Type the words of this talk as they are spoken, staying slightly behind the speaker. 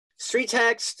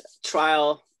StreetText,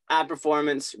 trial, ad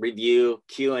performance, review,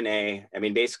 Q&A. I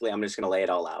mean, basically, I'm just going to lay it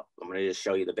all out. I'm going to just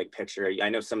show you the big picture. I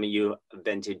know some of you have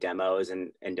been to demos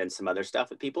and done some other stuff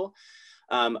with people.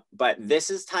 But this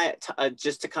is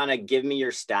just to kind of give me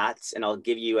your stats, and I'll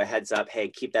give you a heads up. Hey,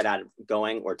 keep that ad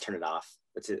going or turn it off.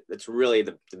 That's really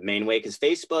the main way, because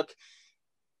Facebook,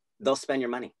 they'll spend your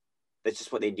money. That's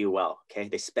just what they do well, okay?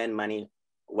 They spend money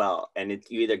well, and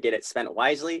you either get it spent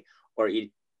wisely or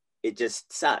it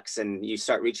just sucks, and you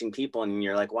start reaching people and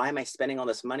you're like, why am I spending all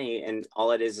this money? And all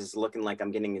it is looking like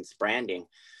I'm getting its branding.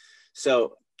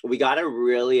 So we got to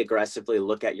really aggressively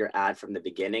look at your ad from the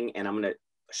beginning, and I'm going to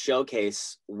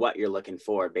showcase what you're looking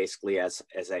for, basically as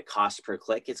a cost per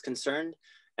click is concerned,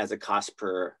 as a cost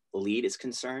per lead is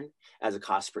concerned, as a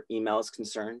cost per email is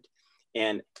concerned,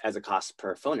 and as a cost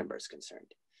per phone number is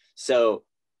concerned. So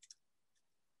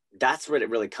that's what it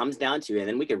really comes down to. And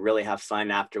then we could really have fun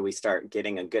after we start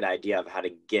getting a good idea of how to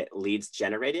get leads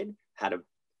generated, how to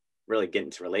really get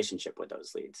into relationship with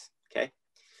those leads, okay?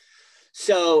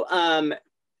 So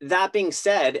that being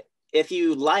said, if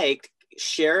you like,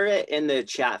 share it in the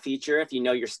chat feature if you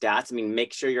know your stats. I mean,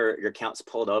 make sure your account's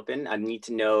pulled open. I need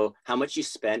to know how much you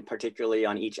spent, particularly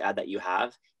on each ad that you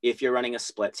have, if you're running a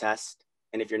split test.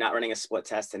 And if you're not running a split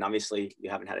test, then obviously you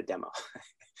haven't had a demo.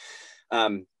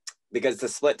 Because the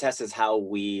split test is how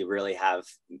we really have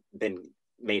been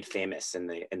made famous in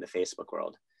the Facebook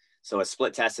world. So a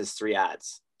split test is 3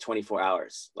 ads, 24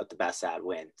 hours, let the best ad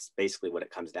win. It's basically what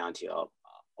it comes down to. I'll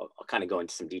kind of go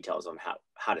into some details on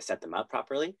how to set them up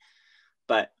properly.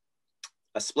 But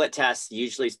a split test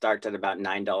usually starts at about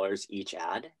 $9 each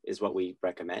ad is what we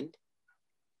recommend.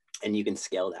 And you can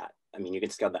scale that. I mean, you can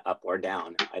scale that up or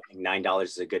down. I think $9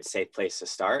 is a good safe place to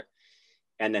start,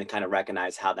 and then kind of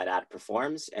recognize how that ad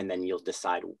performs. And then you'll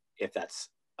decide if that's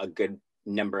a good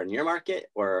number in your market,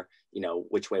 or, you know,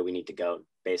 which way we need to go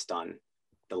based on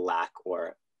the lack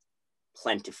or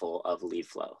plentiful of lead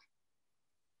flow.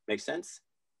 Make sense?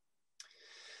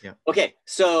 Yeah. Okay.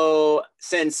 So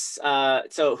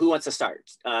so who wants to start?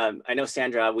 I know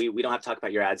Sandra, we don't have to talk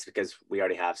about your ads because we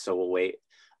already have, so we'll wait.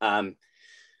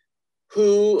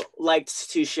 Who likes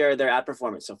to share their ad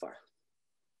performance so far?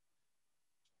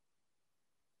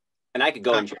 And I could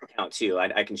go into your account too.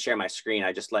 I can share my screen.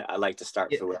 I like to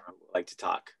start for whoever would like to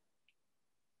talk.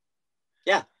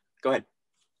 Yeah, go ahead.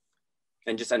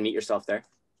 And just unmute yourself there.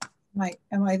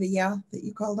 Am I the yeah that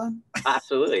you called on?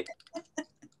 Absolutely.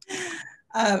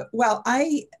 Well,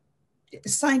 I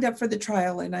signed up for the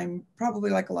trial, and I'm probably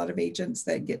like a lot of agents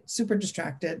that get super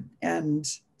distracted and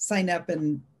sign up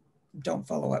and don't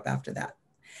follow up after that.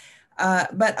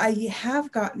 But I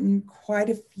have gotten quite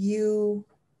a few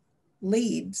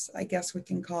leads, I guess we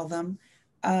can call them.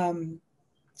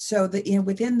 So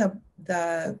within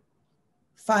the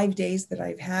 5 days that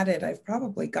I've had it, I've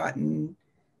probably gotten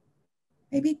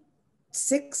maybe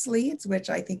 6 leads, which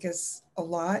I think is a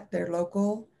lot. They're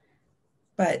local,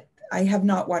 but I have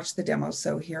not watched the demo,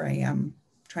 so here I am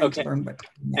trying to learn what.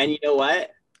 And you know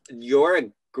what?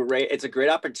 It's a great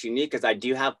opportunity, because I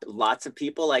do have lots of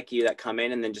people like you that come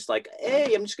in and then just like,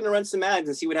 hey, I'm just going to run some ads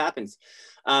and see what happens.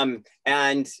 And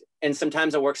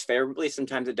sometimes it works favorably,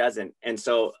 sometimes it doesn't. And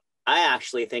so I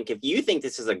actually think if you think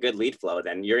this is a good lead flow,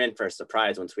 then you're in for a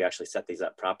surprise once we actually set these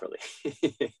up properly.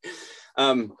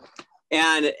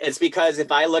 And it's because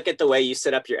if I look at the way you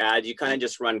set up your ad, you kind of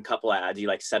just run a couple ads, you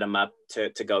like set them up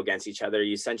to go against each other.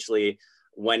 You essentially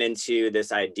went into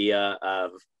this idea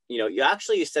of, you know,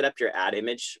 you set up your ad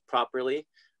image properly.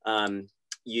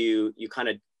 You kind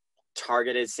of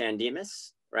targeted San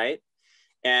Dimas, right?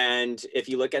 And if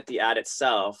you look at the ad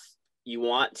itself, you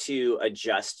want to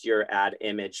adjust your ad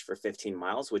image for 15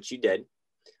 miles, which you did.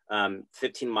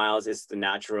 15 miles is the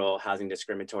Natural Housing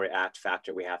Discriminatory Act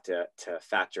factor we have to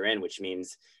factor in, which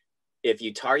means if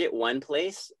you target one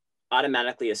place,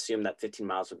 automatically assume that 15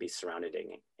 miles would be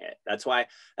surrounding it. That's why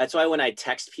when I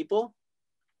text people,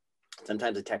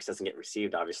 sometimes the text doesn't get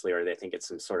received, obviously, or they think it's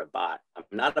some sort of bot. I'm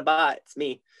not a bot, it's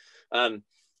me.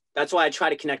 That's why I try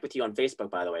to connect with you on Facebook,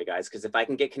 by the way, guys, because if I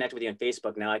can get connected with you on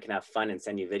Facebook, now I can have fun and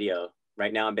send you video.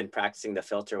 Right now, I've been practicing the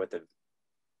filter with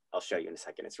I'll show you in a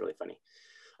second, it's really funny.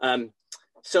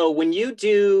 So when you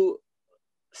do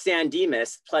San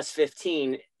Dimas plus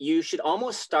 15, you should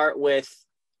almost start with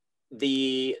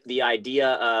the idea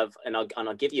of, and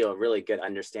I'll give you a really good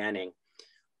understanding,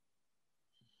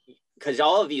 because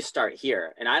all of you start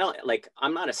here. And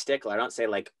I'm not a stickler. I don't say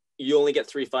like, you only get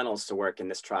 3 funnels to work in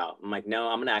this trial. I'm like, no,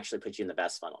 I'm going to actually put you in the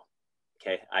best funnel.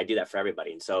 Okay. I do that for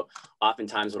everybody. And so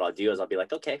oftentimes what I'll do is I'll be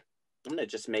like, okay, I'm going to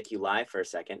just make you live for a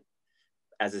second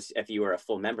as if you were a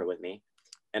full member with me.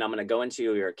 And I'm going to go into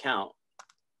your account,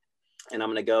 and I'm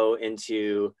going to go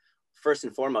into first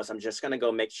and foremost, I'm just going to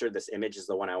go make sure this image is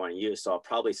the one I want to use. So I'll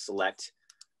probably select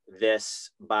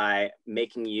this by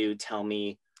making you tell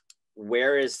me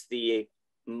where is the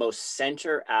most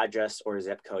center address or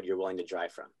zip code you're willing to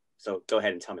drive from. So go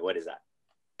ahead and tell me, what is that?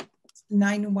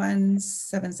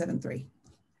 91773.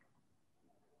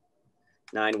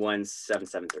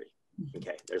 91773.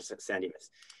 Okay, there's San Dimas.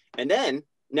 And then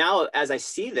now as I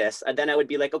see this, then I would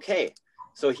be like, okay,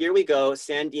 so here we go.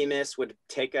 San Dimas would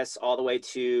take us all the way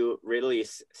to really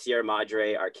Sierra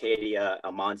Madre, Arcadia,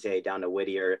 Almonte, down to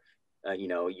Whittier, you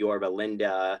know, Yorba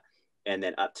Linda, and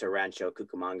then up to Rancho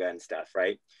Cucamonga and stuff,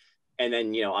 right? And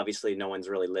then, you know, obviously no one's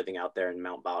really living out there in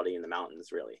Mount Baldy in the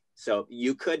mountains, really. So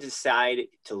you could decide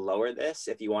to lower this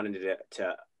if you wanted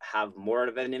to have more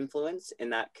of an influence in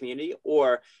that community.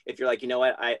 Or if you're like, you know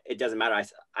what, it doesn't matter.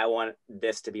 I want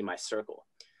this to be my circle.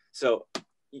 So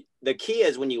the key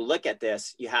is when you look at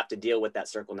this, you have to deal with that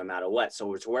circle no matter what.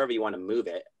 So it's wherever you want to move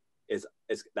it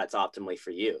that's optimally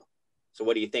for you. So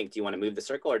what do you think? Do you want to move the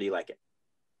circle or do you like it?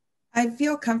 I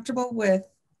feel comfortable with,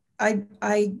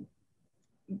 I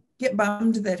get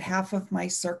bummed that half of my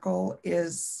circle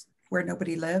is where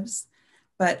nobody lives,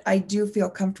 but I do feel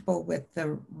comfortable with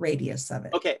the radius of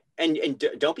it. Okay, and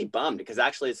don't be bummed because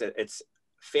actually it's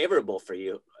favorable for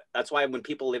you. That's why when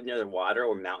people live near the water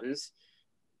or mountains,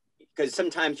 because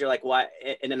sometimes you're like, well,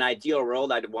 in an ideal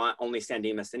world, I'd want only San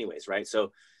Dimas anyways, right?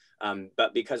 So,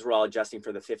 but because we're all adjusting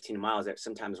for the 15 miles, it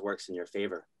sometimes works in your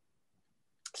favor.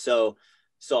 So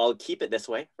I'll keep it this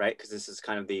way, right? Because this is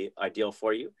kind of the ideal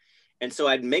for you. And so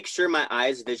I'd make sure my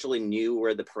eyes visually knew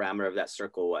where the parameter of that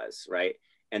circle was, right?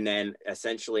 And then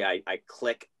essentially I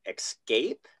click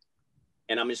escape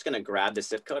and I'm just gonna grab the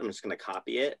zip code. I'm just gonna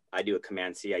copy it. I do a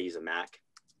Command C, I use a Mac,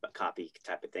 but copy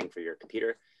type of thing for your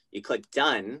computer. You click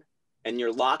done and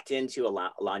you're locked into a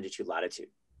longitude latitude.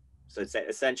 So it's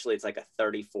essentially, it's like a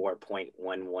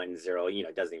 34.110, you know,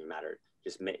 it doesn't even matter.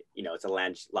 Just, you know, it's a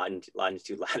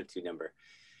longitude latitude number.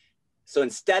 So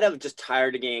instead of just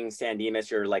targeting San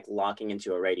Dimas, you're like locking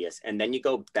into a radius. And then you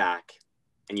go back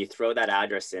and you throw that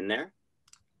address in there,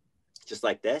 just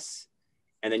like this.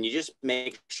 And then you just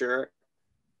make sure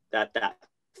that that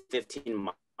 15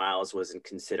 miles wasn't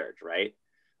considered, right?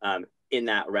 In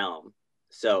that realm.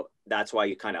 So that's why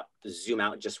you kind of zoom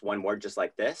out just one more, just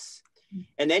like this.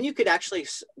 And then you could actually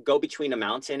go between a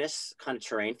mountainous kind of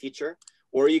terrain feature,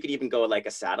 or you could even go like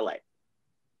a satellite,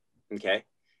 okay?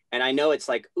 And I know it's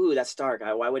like, ooh, that's dark.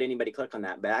 Why would anybody click on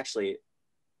that? But actually,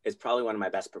 it's probably one of my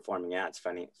best performing ads,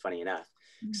 funny enough,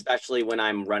 especially when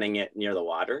I'm running it near the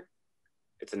water.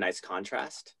 It's a nice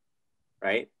contrast,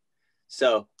 right?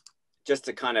 So just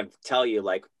to kind of tell you,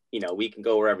 like, you know, we can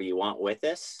go wherever you want with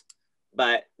this,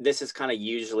 but this is kind of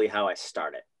usually how I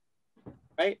start it,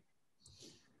 right?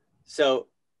 So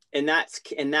in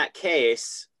that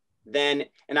case, then,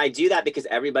 and I do that because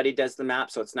everybody does the map.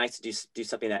 So it's nice to do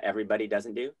something that everybody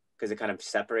doesn't do because it kind of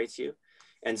separates you.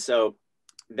 And so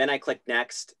then I click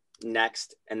next,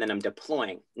 and then I'm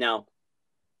deploying. Now,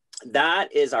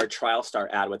 that is our trial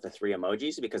start ad with the 3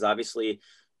 emojis, because obviously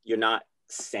you're not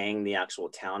saying the actual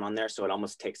town on there. So it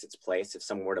almost takes its place. If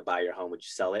someone were to buy your home, would you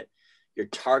sell it? Your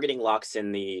targeting locks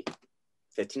in the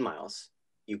 15 miles.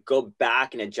 You go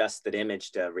back and adjust that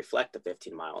image to reflect the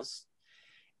 15 miles.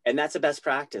 And that's the best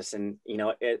practice. And, you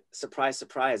know, surprise,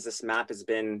 surprise, this map has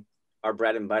been our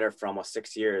bread and butter for almost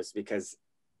 6 years because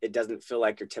it doesn't feel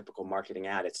like your typical marketing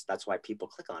ad. That's why people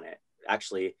click on it.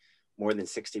 Actually, more than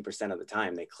 60% of the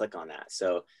time they click on that.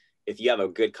 So if you have a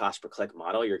good cost per click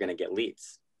model, you're going to get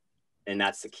leads. And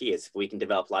that's the key, is if we can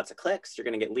develop lots of clicks, you're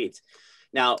going to get leads.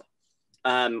 Now,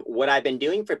 what I've been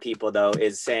doing for people though,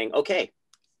 is saying, okay,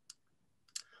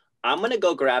 I'm going to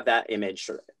go grab that image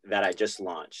that I just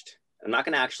launched. I'm not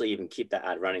going to actually even keep that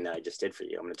ad running that I just did for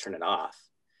you. I'm going to turn it off.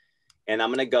 And I'm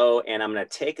going to go and I'm going to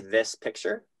take this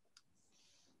picture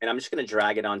and I'm just going to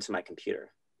drag it onto my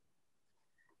computer.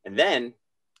 And then I'm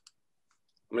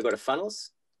going to go to funnels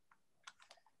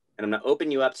and I'm going to open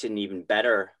you up to an even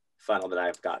better funnel that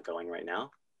I've got going right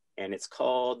now. And it's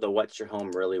called the What's Your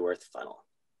Home Really Worth funnel.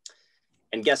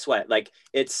 And guess what? Like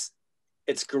it's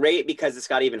great because it's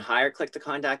got even higher click to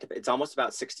contact. It's almost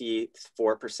about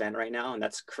 64% right now. And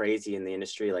that's crazy in the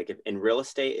industry. Like if, in real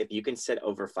estate, if you can sit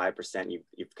over 5%,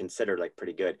 you've considered like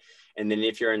pretty good. And then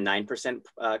if you're a 9%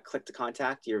 click to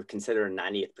contact, you're considered a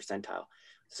 90th percentile.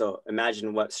 So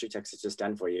imagine what StreetText has just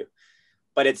done for you.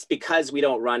 But it's because we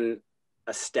don't run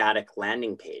a static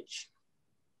landing page.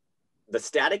 The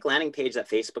static landing page that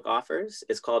Facebook offers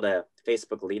is called a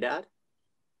Facebook lead ad.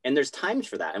 And there's times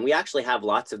for that. And we actually have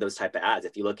lots of those type of ads.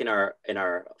 If you look in our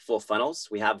full funnels,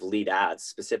 we have lead ads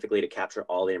specifically to capture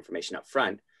all the information up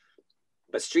front.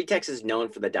 But StreetText is known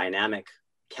for the dynamic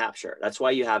capture. That's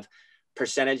why you have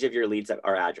percentage of your leads that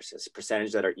are addresses,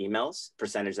 percentage that are emails,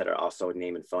 percentage that are also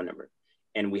name and phone number.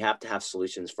 And we have to have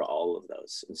solutions for all of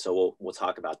those. And so we'll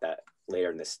talk about that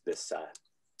later in this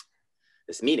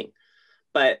meeting.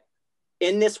 But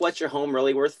in this What's Your Home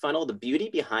Really Worth funnel, the beauty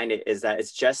behind it is that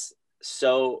it's just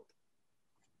so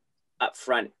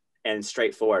upfront and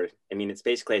straightforward. I mean, it's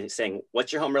basically saying,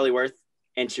 what's your home really worth?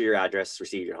 Enter your address,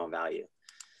 receive your home value.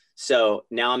 So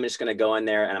now I'm just going to go in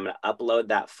there and I'm going to upload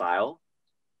that file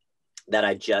that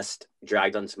I just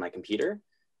dragged onto my computer.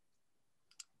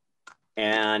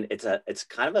 And it's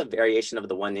kind of a variation of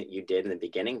the one that you did in the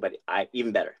beginning, but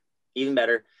even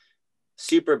better,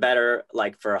 super better,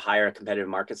 like for higher competitive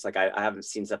markets. Like I haven't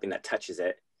seen something that touches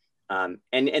it. And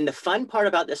the fun part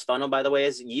about this funnel, by the way,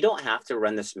 is you don't have to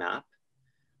run this map.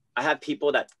 I have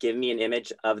people that give me an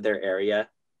image of their area,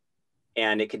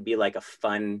 and it could be like a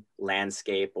fun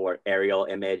landscape or aerial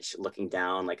image looking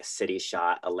down, like a city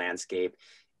shot, a landscape.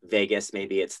 Vegas,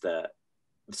 maybe it's the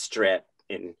Strip.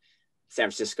 In San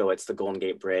Francisco, it's the Golden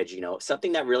Gate Bridge, you know,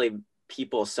 something that really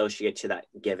people associate to that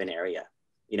given area.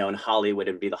 You know, in Hollywood,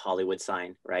 it would be the Hollywood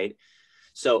sign, right?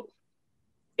 So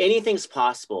anything's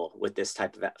possible with this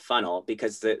type of funnel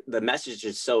because the message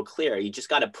is so clear. You just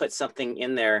got to put something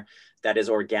in there that is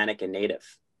organic and native,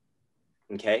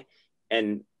 okay?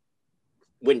 And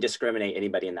wouldn't discriminate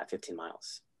anybody in that 15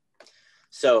 miles.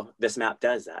 So this map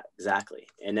does that, exactly.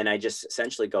 And then I just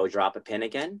essentially go drop a pin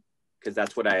again, because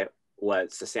that's what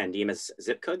it's the San Dimas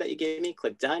zip code that you gave me.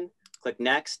 Click done, click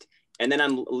next. And then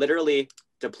I'm literally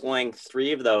deploying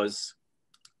 3 of those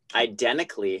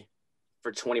identically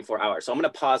for 24 hours. So I'm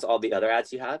going to pause all the other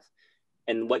ads you have.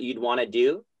 And what you'd want to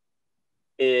do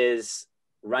is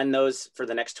run those for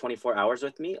the next 24 hours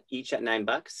with me, each at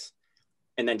 $9.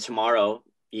 And then tomorrow,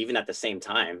 even at the same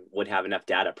time, would have enough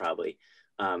data probably.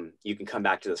 You can come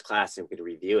back to this class and we could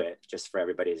review it just for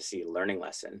everybody to see a learning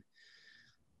lesson.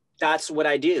 That's what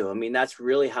I do. I mean, that's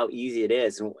really how easy it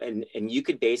is. And you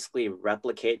could basically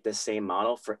replicate the same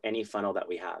model for any funnel that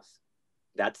we have.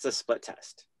 That's the split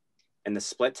test. And the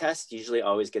split test usually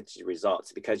always gets you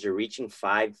results because you're reaching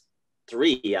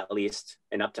 3 at least,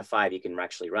 and up to 5 you can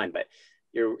actually run, but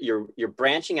you're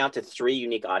branching out to 3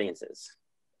 unique audiences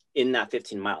in that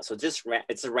 15 miles. So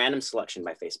it's a random selection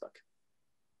by Facebook.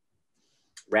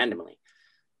 Randomly.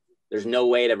 There's no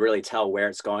way to really tell where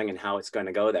it's going and how it's going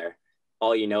to go there.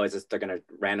 All you know is that they're going to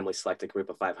randomly select a group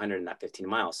of 500 in that 15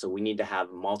 miles. So we need to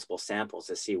have multiple samples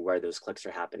to see where those clicks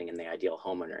are happening and the ideal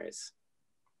homeowner is.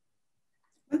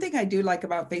 One thing I do like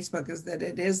about Facebook is that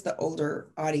it is the older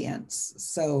audience.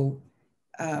 So,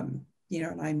 you know,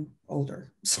 and I'm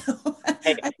older. So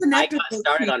hey, I got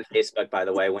started on Facebook, by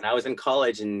the way, when I was in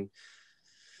college in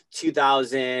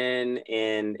 2000,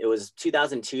 and it was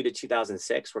 2002 to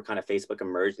 2006 where kind of Facebook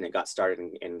emerged and it got started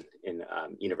in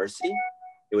university.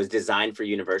 It was designed for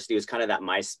university. It was kind of that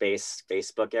MySpace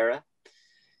Facebook era.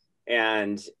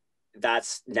 And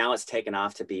now it's taken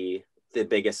off to be the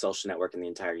biggest social network in the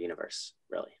entire universe,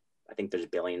 really. I think there's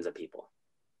billions of people,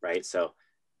 right? So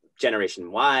Generation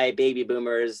Y, baby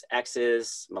boomers,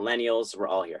 X's, millennials, we're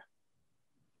all here.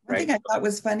 Right? One thing I thought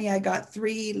was funny, I got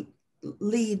 3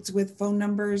 leads with phone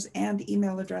numbers and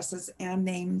email addresses and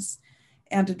names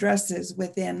and addresses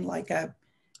within like a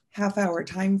half-hour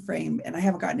time frame, and I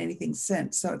haven't gotten anything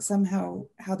since. So it's somehow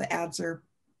how the ads are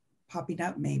popping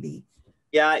up, maybe.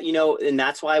 Yeah, you know, and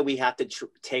that's why we have to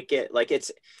take it like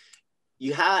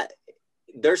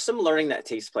there's some learning that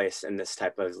takes place in this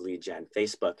type of lead gen.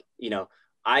 Facebook, you know,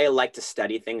 I like to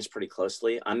study things pretty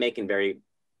closely. I'm making very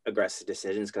aggressive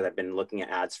decisions because I've been looking at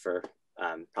ads for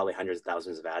probably hundreds of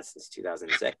thousands of ads since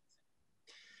 2006.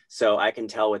 So I can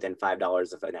tell within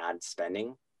 $5 of an ad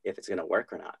spending if it's going to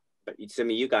work or not. But some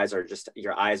of you guys are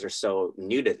your eyes are so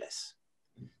new to this.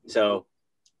 So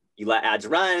you let ads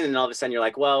run and all of a sudden you're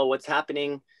like, well, what's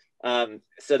happening?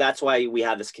 So that's why we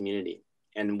have this community.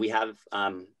 And we have,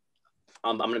 I'm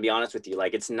going to be honest with you,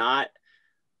 like it's not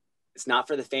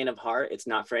for the faint of heart. It's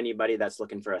not for anybody that's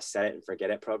looking for a set it and forget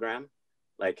it program,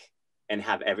 like, and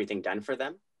have everything done for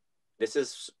them.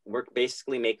 We're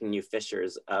basically making you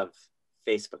fishers of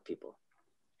Facebook people.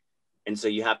 And so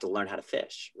you have to learn how to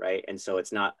fish, right? And so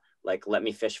it's not like, let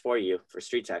me fish for you for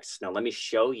StreetText. No, let me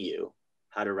show you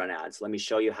how to run ads. Let me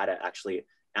show you how to actually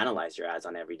analyze your ads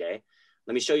on every day.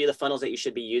 Let me show you the funnels that you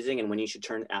should be using and when you should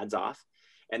turn ads off.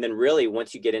 And then really,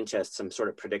 once you get into some sort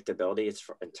of predictability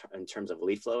in terms of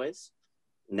lead flow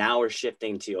now we're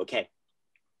shifting to, okay,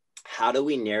 how do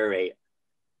we narrate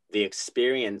the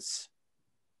experience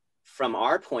from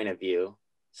our point of view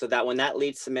so that when that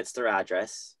lead submits their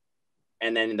address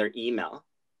and then their email,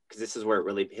 because this is where it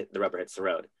really the rubber hits the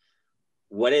road,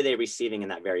 what are they receiving in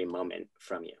that very moment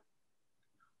from you?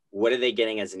 What are they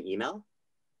getting as an email?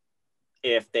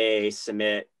 If they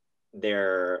submit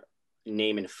their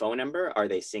name and phone number, are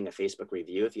they seeing a Facebook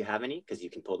review if you have any? Because you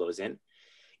can pull those in.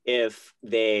 If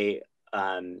they,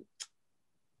 do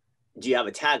you have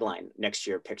a tagline next to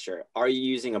your picture? Are you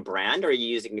using a brand or are you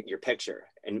using your picture?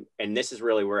 And this is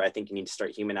really where I think you need to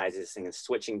start humanizing this thing and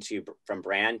switching from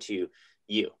brand to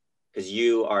you, because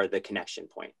you are the connection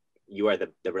point. You are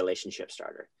the relationship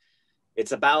starter.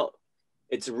 It's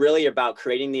really about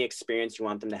creating the experience you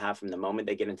want them to have from the moment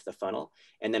they get into the funnel.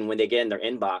 And then when they get in their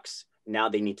inbox, now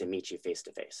they need to meet you face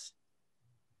to face.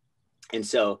 And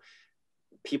so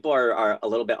people are a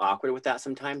little bit awkward with that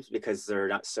sometimes because they're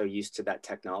not so used to that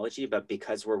technology, but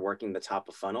because we're working the top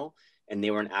of funnel and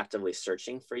they weren't actively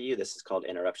searching for you, this is called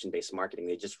interruption-based marketing.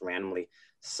 They just randomly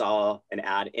saw an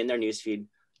ad in their newsfeed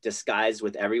disguised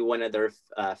with every one of their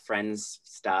friends'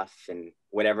 stuff and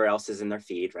whatever else is in their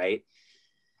feed, right?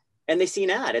 And they see an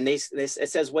ad and it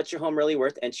says, what's your home really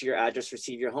worth? Enter your address,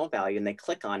 receive your home value. And they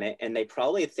click on it and they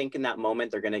probably think in that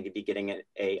moment they're going to be getting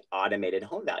a automated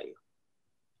home value.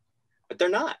 But they're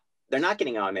not. They're not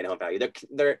getting automated home value.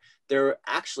 They're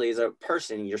actually, as a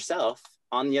person, yourself,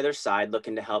 on the other side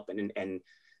looking to help and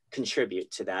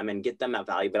contribute to them and get them that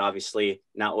value, but obviously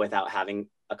not without having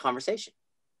a conversation.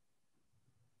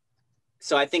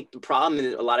 So I think the problem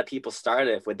is a lot of people start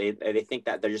it with they think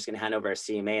that they're just going to hand over a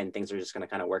CMA and things are just going to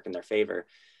kind of work in their favor.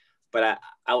 But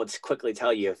I would quickly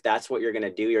tell you, if that's what you're going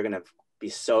to do, you're going to be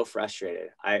so frustrated.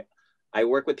 I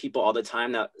work with people all the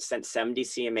time that sent 70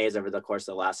 CMAs over the course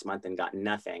of the last month and got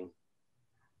nothing.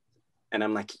 And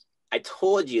I'm like, I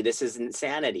told you, this is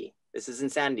insanity. This is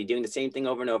insanity, doing the same thing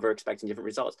over and over, expecting different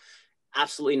results.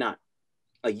 Absolutely not.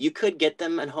 Like, you could get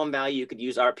them at home value. You could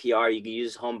use RPR. You could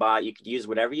use HomeBot. You could use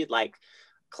whatever you'd like.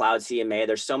 Cloud CMA.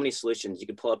 There's so many solutions. You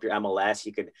could pull up your MLS.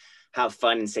 You could have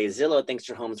fun and say, Zillow thinks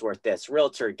your home's worth this.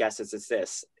 Realtor guesses it's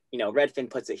this. You know, Redfin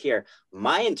puts it here.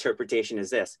 My interpretation is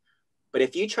this. But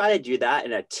if you try to do that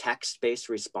in a text-based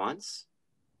response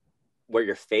where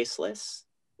you're faceless,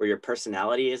 where your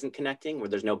personality isn't connecting, where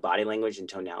there's no body language and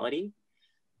tonality,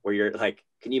 where you're like,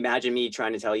 can you imagine me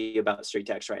trying to tell you about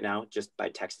StreetText right now just by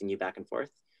texting you back and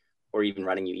forth or even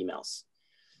running you emails?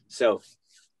 So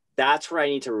that's where I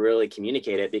need to really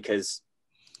communicate it, because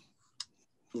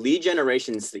lead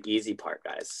generation is the easy part,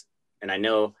 guys. And I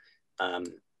know,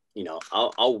 you know,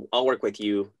 I'll work with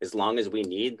you as long as we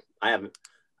need. I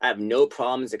have no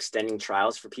problems extending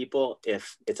trials for people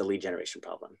if it's a lead generation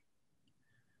problem.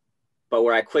 But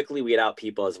where I quickly weed out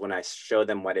people is when I show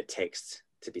them what it takes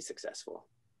to be successful.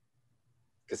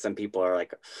 Because some people are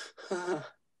like,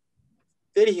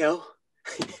 video,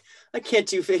 I can't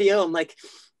do video. I'm like,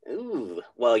 ooh,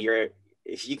 well,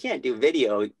 if you can't do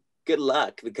video, good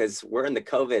luck, because we're in the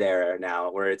COVID era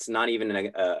now where it's not even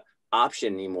an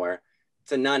option anymore.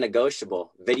 It's a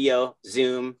non-negotiable. Video,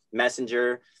 Zoom,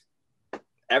 Messenger,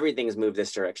 everything's moved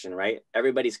this direction, right?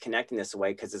 Everybody's connecting this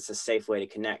way because it's a safe way to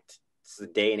connect. It's the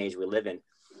day and age we live in.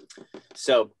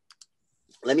 So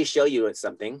let me show you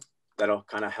something that'll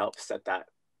kind of help set that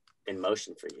in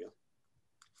motion for you.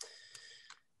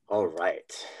 All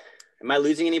right. Am I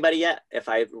losing anybody yet? If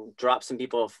I drop some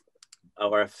people,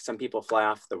 or if some people fly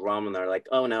off the room and they're like,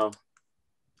 oh no,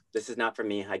 this is not for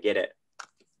me. I get it.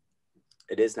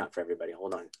 It is not for everybody.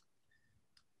 Hold on.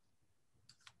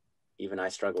 Even I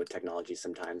struggle with technology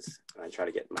sometimes when I try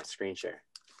to get my screen share.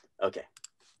 Okay.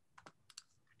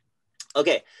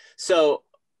 Okay, so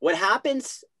what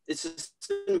happens, it's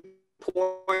just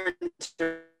important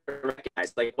to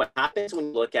recognize, like what happens when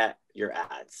you look at your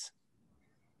ads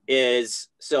is,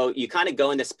 so you kind of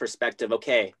go in this perspective,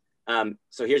 okay,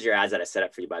 so here's your ads that I set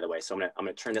up for you, by the way. So I'm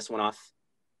gonna turn this one off,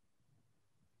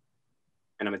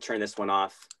 and I'm gonna turn this one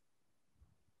off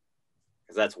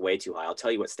because that's way too high. I'll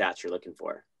tell you what stats you're looking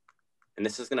for. And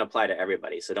this is gonna apply to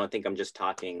everybody. So don't think I'm just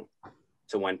talking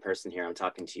to one person here. I'm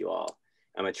talking to you all.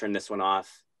 I'm gonna turn this one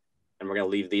off, and we're gonna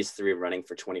leave these three running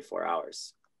for 24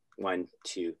 hours. 1,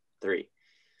 2, 3.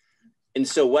 And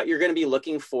so what you're gonna be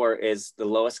looking for is the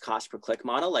lowest cost per click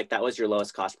model. Like that was your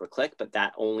lowest cost per click, but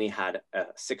that only had a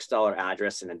 $6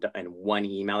 address and one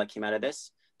email that came out of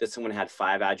this. This one had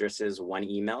 5 addresses, 1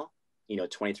 email, you know,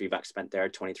 23 bucks spent there,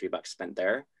 23 bucks spent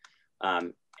there.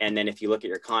 And then if you look at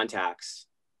your contacts,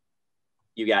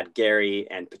 you got Gary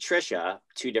and Patricia,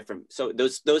 2 different. So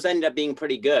those ended up being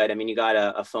pretty good. I mean, you got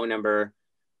a phone number,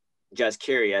 just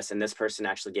curious, and this person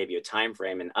actually gave you a time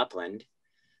frame in Upland.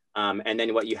 And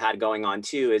then what you had going on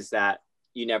too is that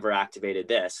you never activated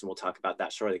this, and we'll talk about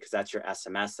that shortly, because that's your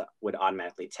SMS that would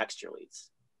automatically text your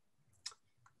leads.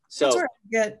 So that's where I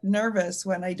get nervous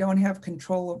when I don't have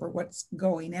control over what's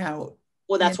going out.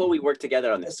 Well, that's what we work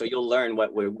together on this. So you'll learn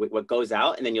what goes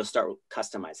out, and then you'll start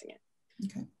customizing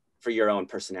it for your own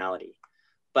personality.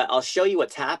 But I'll show you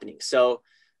what's happening. So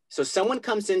someone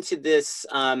comes into this.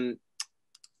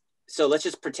 So let's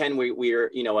just pretend we're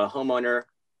a homeowner.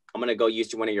 I'm going to go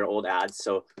use one of your old ads.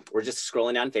 So we're just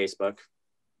scrolling down Facebook.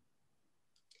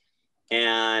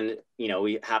 And,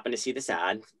 we happen to see this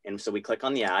ad. And so we click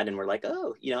on the ad and we're like,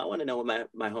 oh, I want to know what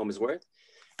my home is worth.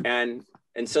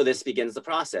 And so this begins the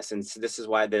process. And so this is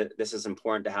why this is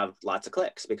important to have lots of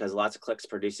clicks, because lots of clicks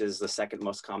produces the second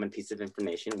most common piece of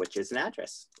information, which is an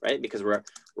address, right? Because we're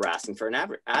asking for an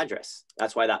address.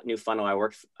 That's why that new funnel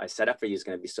I set up for you is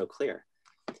going to be so clear.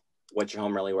 What's your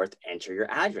home really worth? Enter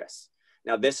your address.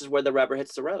 Now, this is where the rubber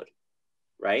hits the road,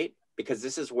 right? Because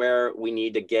this is where we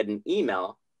need to get an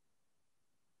email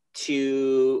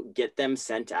to get them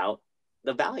sent out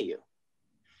the value.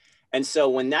 And so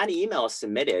when that email is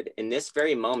submitted, in this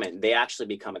very moment, they actually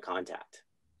become a contact.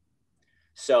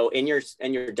 So in your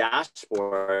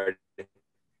dashboard,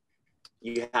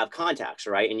 you have contacts,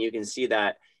 right? And you can see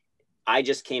that I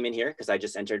just came in here because I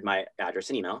just entered my address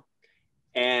and email.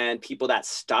 And people that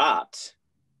stopped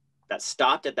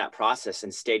at that process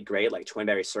and stayed great, like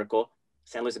Twinberry Circle,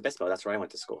 San Luis Obispo, that's where I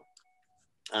went to school.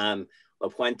 La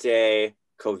Puente,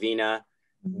 Covina,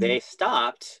 they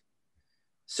stopped,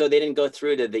 so they didn't go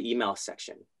through to the email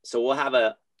section. So we'll have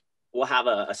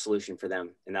a solution for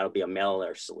them, and that'll be a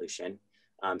mailer solution.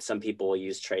 Some people will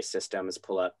use trace systems,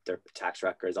 pull up their tax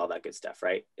records, all that good stuff,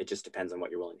 right? It just depends on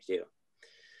what you're willing to do.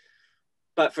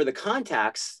 But for the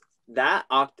contacts, that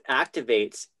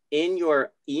activates in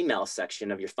your email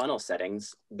section of your funnel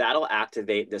settings. That'll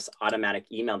activate this automatic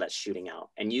email that's shooting out,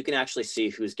 and you can actually see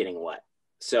who's getting what.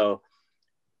 So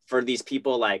for these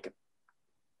people like,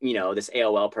 this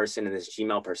AOL person and this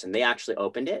Gmail person, they actually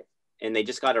opened it and they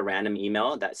just got a random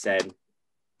email that said,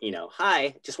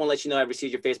 hi, just want to let you know I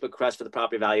received your Facebook request for the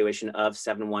property evaluation of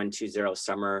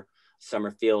 7120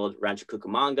 Summerfield, Rancho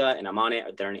Cucamonga, and I'm on it.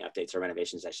 Are there any updates or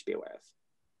renovations I should be aware of?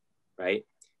 Right?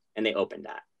 And they opened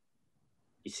that.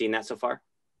 You seen that so far?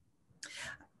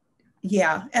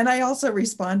 Yeah, and I also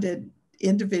responded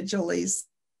individually,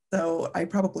 so I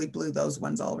probably blew those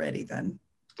ones already then.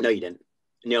 No, you didn't.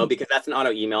 No, because that's an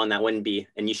auto email, and that wouldn't be,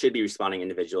 and you should be responding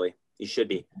individually. You should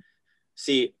be.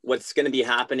 See, what's going to be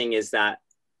happening is that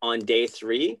on day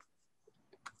 3,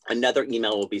 another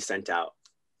email will be sent out.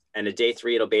 And at day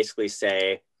 3, it'll basically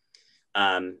say,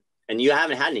 and you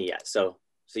haven't had any yet. So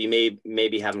you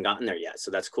maybe haven't gotten there yet.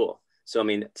 So that's cool. So,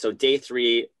 so day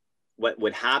 3, what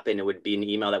would happen, it would be an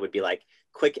email that would be like,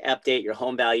 quick update, your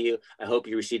home value. I hope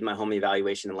you received my home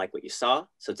evaluation and like what you saw.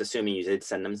 So it's assuming you did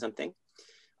send them something.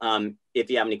 If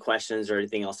you have any questions or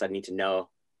anything else I need to know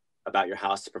about your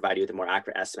house to provide you with a more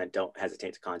accurate estimate, don't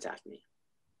hesitate to contact me.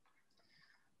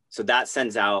 So that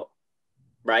sends out,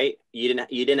 right? You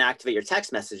didn't activate your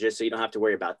text messages, so you don't have to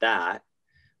worry about that.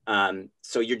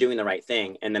 So you're doing the right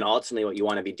thing. And then ultimately what you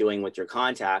want to be doing with your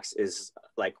contacts is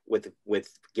like with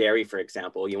Gary, for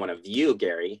example, you want to view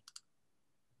Gary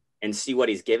and see what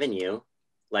he's given you.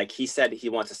 Like he said, he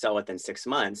wants to sell within 6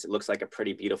 months. It looks like a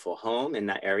pretty beautiful home in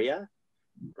that area,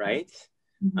 right?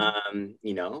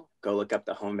 Go look up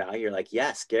the home value. You're like,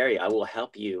 yes, Gary, I will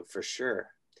help you for sure.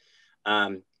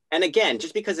 And again,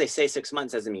 just because they say 6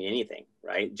 months doesn't mean anything,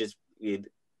 right?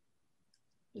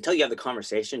 Until you have the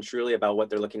conversation truly about what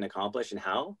they're looking to accomplish and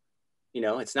how,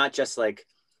 it's not just like,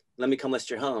 let me come list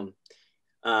your home.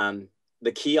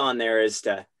 The key on there is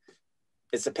to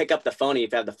pick up the phone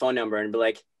if you have the phone number and be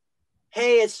like,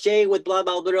 hey, it's Jay with blah,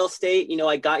 blah, blah real estate.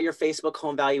 I got your Facebook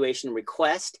home valuation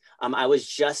request. I was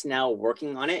just now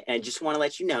working on it, and I just want to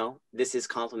let you know, this is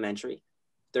complimentary.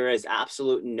 There is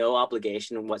absolute no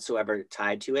obligation whatsoever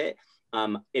tied to it.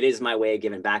 It is my way of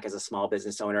giving back as a small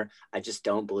business owner. I just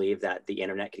don't believe that the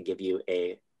internet could give you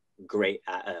a great,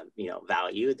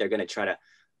 value. They're going to try to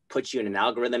put you in an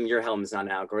algorithm. Your home is not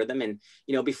an algorithm. And,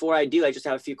 before I do, I just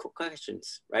have a few quick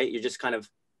questions, right? You're just kind of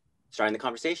starting the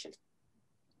conversation.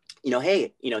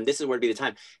 Hey, this is where it'd be the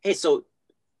time. Hey, so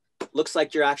looks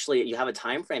like you have a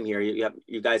time frame here.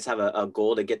 You guys have a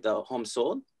goal to get the home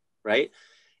sold, right?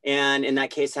 And in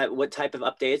that case, what type of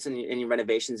updates and any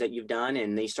renovations that you've done,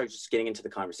 and then you start just getting into the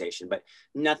conversation, but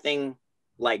nothing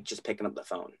like just picking up the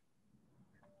phone,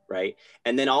 right?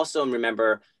 And then also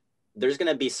remember, there's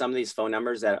going to be some of these phone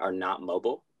numbers that are not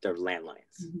mobile; they're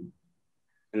landlines.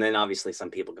 And then obviously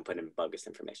some people can put in bogus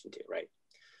information too, right?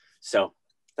 So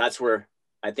that's where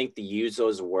I think to use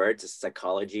those words is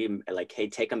psychology, like, hey,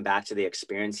 take them back to the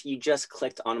experience. You just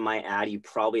clicked on my ad. You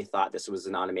probably thought this was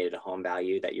an automated home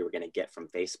value that you were going to get from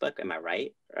Facebook. Am I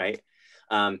right? Right.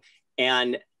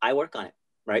 And I work on it.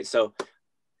 Right. So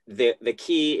the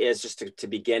key is just to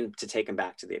begin to take them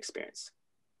back to the experience.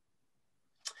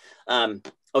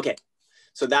 Okay,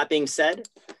 so that being said,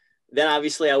 then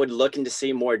obviously I would look into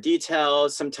see more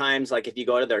details. Sometimes, like if you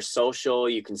go to their social,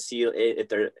 you can see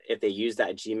if they use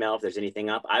that Gmail, if there's anything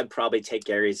up. I'd probably take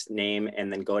Gary's name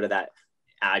and then go to that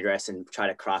address and try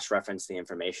to cross-reference the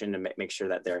information to make sure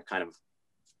that they're kind of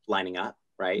lining up,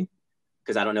 right?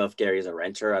 Because I don't know if Gary is a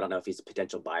renter. I don't know if he's a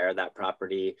potential buyer of that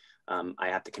property. I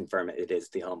have to confirm it is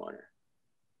the homeowner.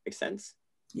 Make sense?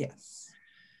 Yes.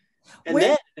 And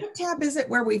What then, tab is it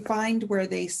where we find where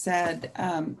they said,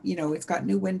 you know, it's got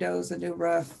new windows, a new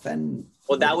roof, and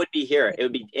well, that would be here. It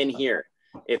would be in here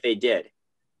if they did.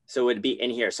 So it would be in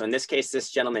here. So in this case,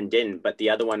 this gentleman didn't, but the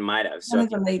other one might have. So one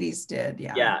of the ladies did,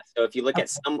 yeah. Yeah. So if you look at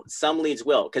some leads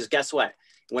will, because guess what?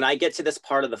 When I get to this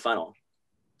part of the funnel,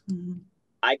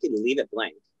 I can leave it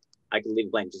blank. I can leave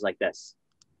it blank just like this.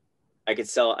 I can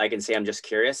say I'm just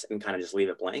curious and kind of just leave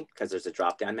it blank because there's a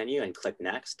drop down menu and click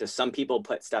next. So some people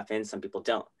put stuff in, some people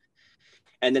don't.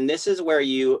 And then this is where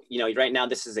you know, right now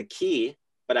this is a key,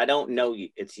 but I don't know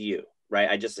it's you, right?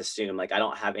 I just assume, like, I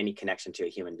don't have any connection to a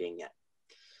human being yet.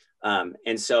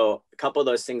 And so a couple of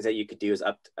those things that you could do is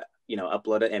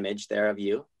upload an image there of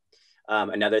you.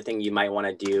 Another thing you might want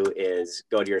to do is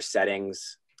go to your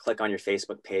settings, click on your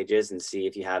Facebook pages and see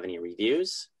if you have any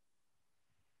reviews.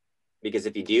 Because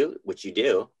if you do, which you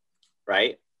do,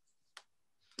 right?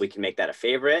 We can make that a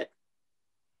favorite.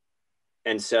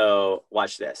 And so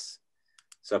watch this.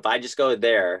 So if I just go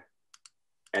there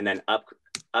and then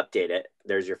update it,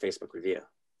 there's your Facebook review.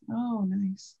 Oh,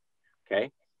 nice.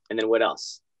 Okay. And then what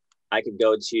else? I could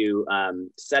go to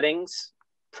settings,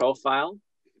 profile,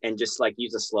 and just like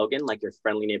use a slogan like your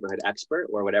friendly neighborhood expert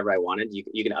or whatever I wanted.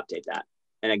 You can update that.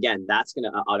 And again, that's going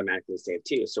to automatically save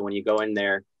too. So when you go in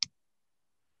there,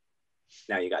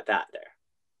 now you got that there.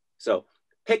 So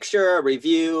picture,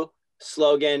 review,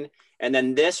 slogan, and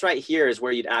then this right here is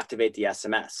where you'd activate the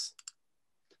SMS,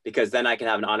 because then I can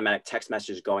have an automatic text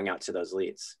message going out to those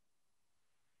leads.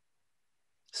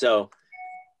 So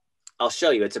I'll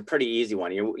show you, it's a pretty easy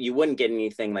one. You wouldn't get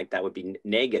anything like that would be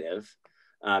negative.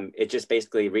 It just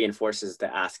basically reinforces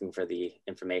the asking for the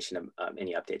information of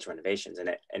any updates or renovations. And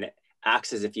it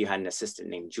acts as if you had an assistant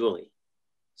named Julie.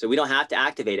 So we don't have to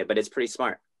activate it, but it's pretty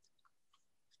smart.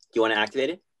 Do you want to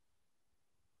activate it?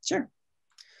 Sure.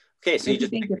 Okay, so you just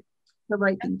think it's the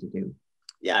right thing to do.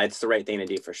 Yeah, it's the right thing to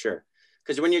do for sure.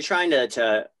 Because when you're trying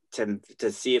to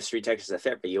see if StreetText is a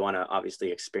fit, but you want to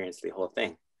obviously experience the whole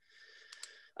thing.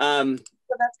 So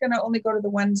that's going to only go to the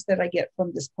ones that I get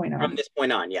from this point on. From this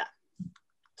point on, yeah.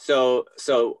 So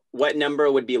what number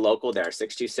would be local there?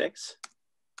 626?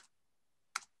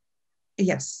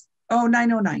 Yes. Oh,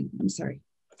 909. I'm sorry.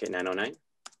 Okay, 909.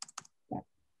 Yeah.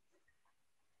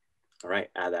 All right,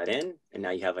 add that in, and now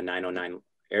you have a 909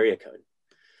 area code.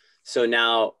 So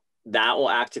now that will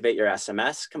activate your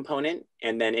SMS component,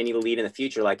 and then any lead in the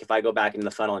future, like if I go back into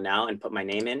the funnel now and put my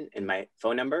name in and my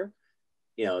phone number,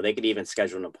 you know, they could even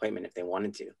schedule an appointment if they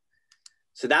wanted to.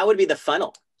 So that would be the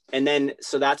funnel. And then,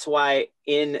 so that's why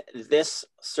in this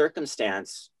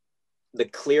circumstance, the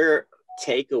clear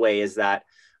takeaway is that,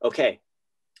 okay,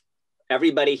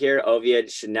 everybody here,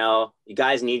 Ovid, Chanel, you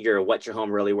guys need your What's Your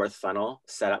Home Really Worth funnel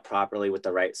set up properly with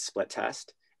the right split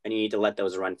test. And you need to let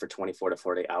those run for 24 to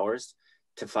 48 hours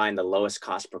to find the lowest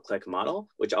cost per click model,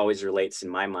 which always relates in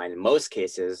my mind, in most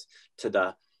cases, to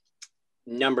the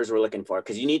numbers we're looking for.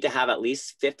 Because you need to have at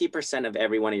least 50% of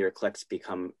every one of your clicks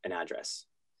become an address.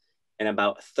 And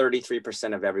about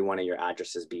 33% of every one of your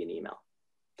addresses be an email.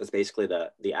 That's basically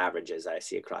the averages that I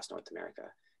see across North America.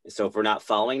 And so if we're not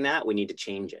following that, we need to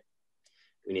change it.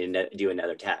 We need to do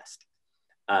another test.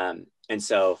 And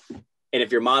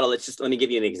if your model, let me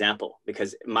give you an example,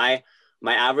 because my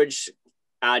average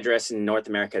address in North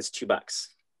America is $2.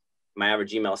 My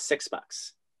average email is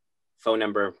 $6. Phone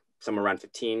number, somewhere around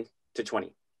 15 to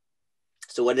 20.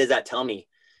 So what does that tell me?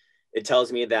 It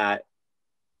tells me that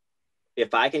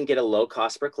if I can get a low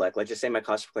cost per click, let's just say my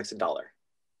cost per click is $1,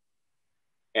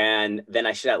 and then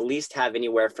I should at least have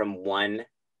anywhere from $1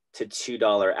 to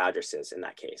 $2 addresses in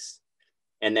that case.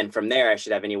 And then from there, I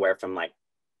should have anywhere from like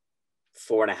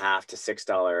 $4.50 to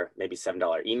 $6, maybe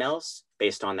 $7 emails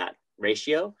based on that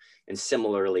ratio. And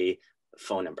similarly,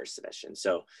 phone number submission.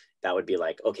 So that would be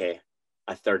like, okay,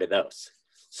 a third of those.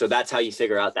 So that's how you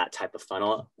figure out that type of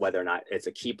funnel, whether or not it's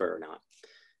a keeper or not.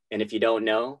 And if you don't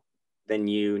know, then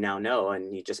you now know,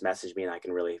 and you just message me and I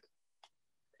can really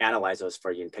analyze those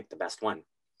for you and pick the best one.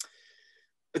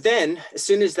 But then as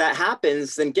soon as that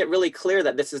happens, then get really clear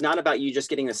that this is not about you just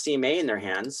getting a CMA in their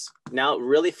hands. Now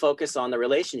really focus on the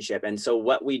relationship. And so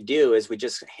what we do is we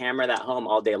just hammer that home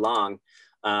all day long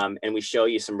And we show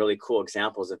you some really cool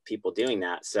examples of people doing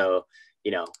that. So,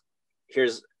 you know,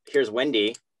 here's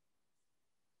Wendy,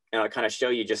 and I'll kind of show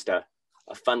you just a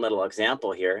fun little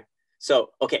example here.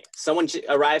 So, okay, someone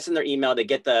arrives in their email, they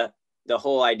get the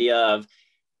whole idea of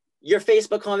your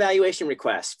Facebook home evaluation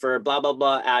request for blah, blah,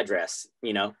 blah address,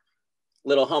 you know,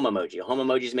 little home emoji. Home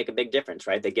emojis make a big difference,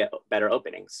 right? They get better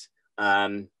openings.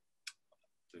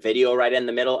 Video right in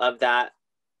the middle of that.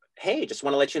 Hey, just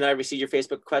want to let you know I received your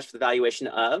Facebook request for the evaluation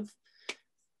of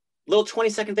little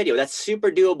 20-second video. That's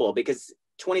super doable because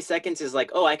 20 seconds is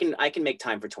like, oh, I can make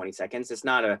time for 20 seconds. It's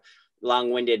not a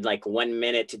long-winded, like 1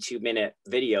 minute to 2 minute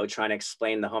video trying to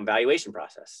explain the home valuation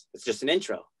process. It's just an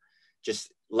intro,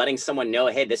 just letting someone know,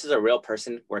 hey, this is a real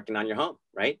person working on your home,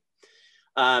 right?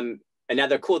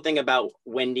 Another cool thing about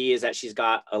Wendy is that she's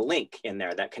got a link in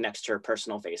there that connects to her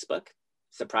personal Facebook.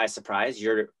 Surprise, surprise,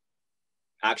 you're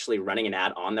actually running an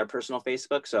ad on their personal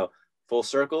Facebook. So full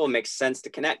circle, it makes sense to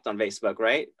connect on Facebook,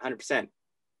 right? 100%.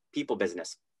 People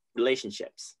business,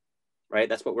 relationships, right?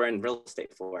 That's what we're in real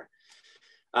estate for.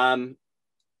 And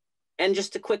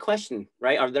just a quick question,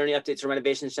 right? Are there any updates or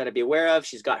renovations that I'd be aware of?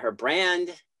 She's got her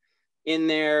brand in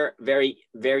there. Very,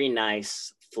 very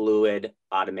nice, fluid,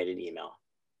 automated email.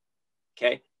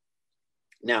 Okay.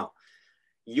 Now,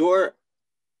 your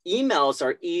emails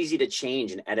are easy to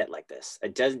change and edit like this.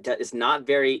 It's not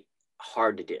very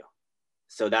hard to do.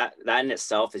 So that in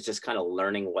itself is just kind of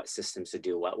learning what systems to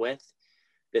do what with.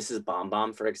 This is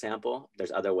BombBomb, for example.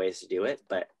 There's other ways to do it,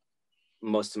 but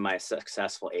most of my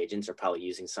successful agents are probably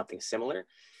using something similar.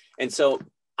 And so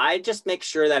I just make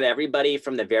sure that everybody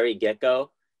from the very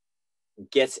get-go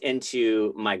gets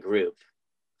into my group,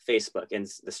 Facebook, and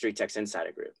the StreetText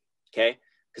Insider group, okay?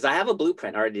 Because I have a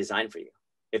blueprint already designed for you.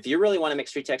 If you really want to make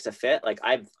StreetText a fit, like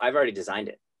I've already designed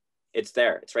it. It's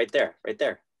there, it's right there, right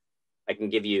there. I can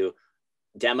give you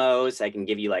demos. I can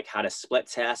give you like how to split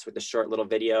test with a short little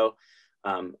video,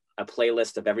 a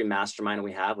playlist of every mastermind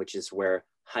we have, which is where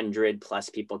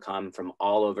 100+ people come from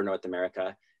all over North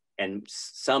America, and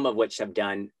some of which have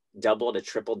done double to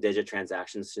triple digit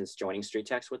transactions since joining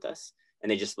StreetText with us.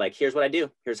 And they just like, here's what I do.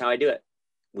 Here's how I do it.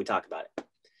 We talk about it.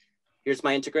 Here's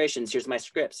my integrations. Here's my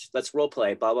scripts. Let's role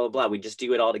play, blah, blah, blah. We just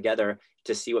do it all together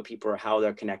to see what people are, how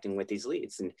they're connecting with these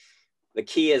leads. And the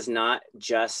key is not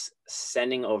just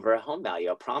sending over a home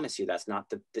value. I promise you that's not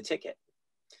the ticket.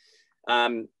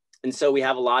 And so we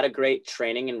have a lot of great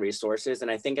training and resources.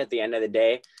 And I think at the end of the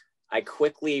day, I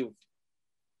quickly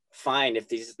find if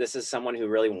this is someone who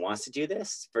really wants to do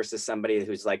this versus somebody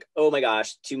who's like, oh my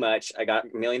gosh, too much. I got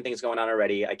a million things going on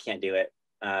already. I can't do it.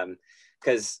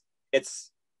 Because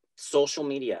it's social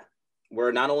media.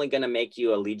 We're not only going to make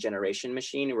you a lead generation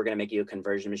machine, we're going to make you a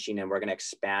conversion machine, and we're going to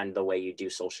expand the way you do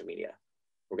social media.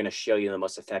 We're going to show you the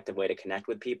most effective way to connect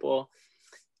with people,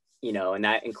 you know, and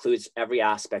that includes every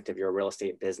aspect of your real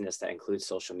estate business. That includes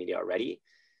social media already.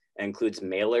 It includes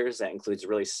mailers. That includes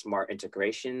really smart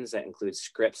integrations. That includes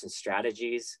scripts and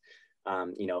strategies.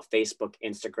 You know, Facebook,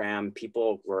 Instagram,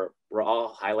 we're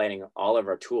all highlighting all of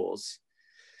our tools.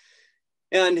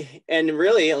 And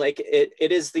really, like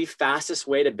it is the fastest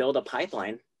way to build a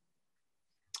pipeline.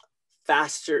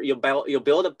 Faster, you'll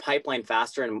build a pipeline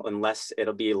faster, and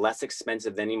it'll be less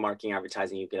expensive than any marketing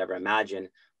advertising you could ever imagine.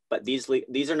 But these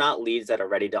are not leads that are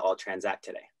ready to all transact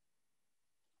today.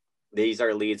 These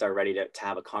are leads that are ready to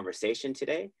have a conversation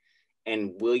today.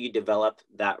 And will you develop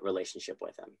that relationship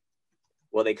with them?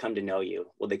 Will they come to know you?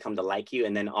 Will they come to like you?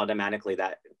 And then automatically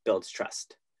that builds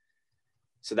trust.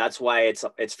 So that's why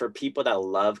it's for people that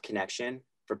love connection,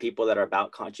 for people that are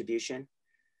about contribution,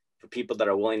 for people that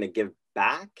are willing to give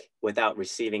back without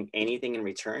receiving anything in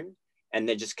return, and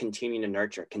then just continue to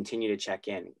nurture, continue to check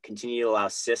in, continue to allow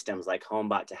systems like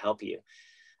HomeBot to help you.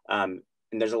 And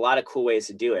there's a lot of cool ways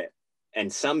to do it.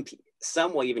 And some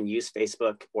will even use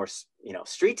Facebook or, you know,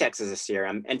 StreetText as a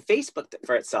CRM, and Facebook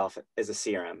for itself is a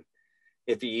CRM.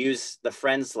 If you use the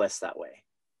friends list that way,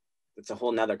 it's a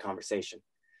whole nother conversation.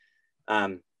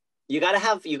 You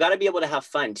gotta be able to have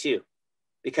fun too,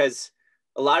 because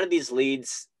a lot of these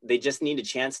leads, they just need a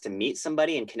chance to meet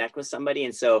somebody and connect with somebody.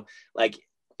 And so like,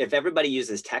 if everybody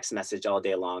uses text message all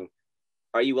day long,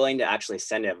 are you willing to actually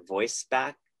send a voice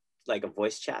back, like a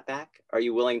voice chat back? Are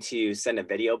you willing to send a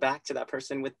video back to that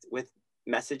person with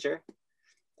Messenger?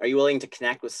 Are you willing to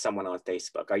connect with someone on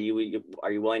Facebook? Are you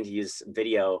willing to use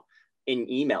video in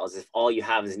emails if all you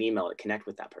have is an email to connect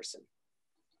with that person?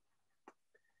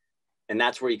 And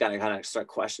that's where you gotta kind of start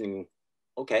questioning,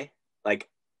 okay, like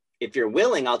if you're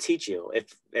willing, I'll teach you.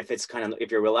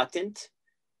 If you're reluctant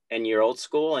and you're old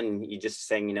school and you're just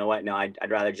saying, you know what, no, I'd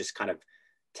rather just kind of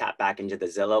tap back into the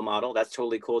Zillow model, that's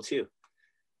totally cool too.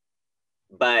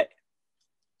 But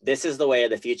this is the way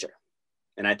of the future.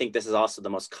 And I think this is also the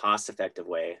most cost-effective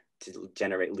way to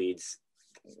generate leads,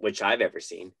 which I've ever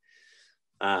seen.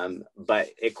 But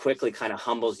it quickly kind of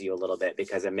humbles you a little bit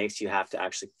because it makes you have to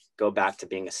actually go back to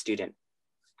being a student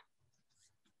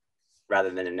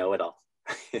rather than a know-it-all.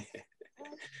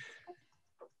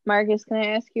 Marcus, can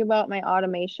I ask you about my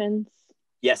automations?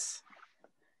 Yes.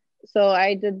 So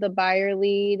I did the buyer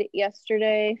lead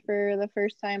yesterday for the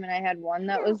first time, and I had one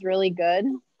that was really good.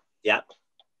 Yeah.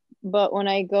 But when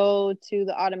I go to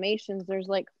the automations, there's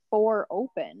like 4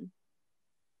 open.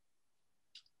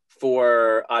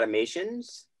 For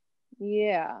automations?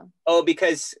 Yeah. Oh,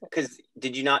 because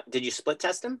did you split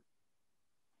test them?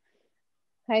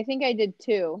 I think I did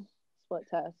 2 split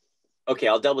tests. Okay,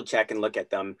 I'll double check and look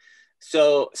at them.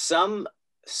 So some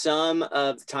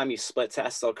of the time you split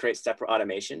test, they'll create separate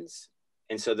automations.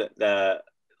 And so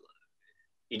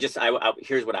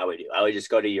here's what I would do. I would just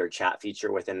go to your chat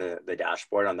feature within the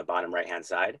dashboard on the bottom right-hand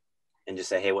side and just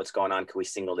say, hey, what's going on? Can we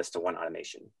single this to one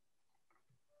automation?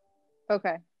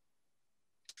 Okay.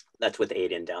 That's with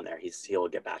Aiden down there. He'll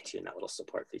get back to you in that little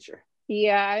support feature.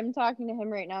 Yeah, I'm talking to him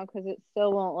right now because it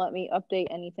still won't let me update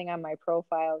anything on my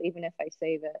profile, even if I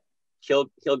save it.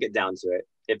 He'll get down to it.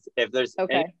 If there's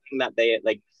anything that they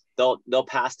like, they'll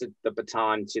pass the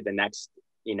baton to the next,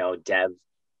 dev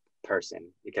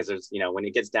person, because there's, when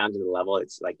it gets down to the level,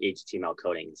 it's like HTML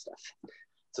coding and stuff.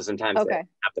 So sometimes they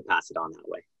have to pass it on that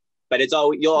way. But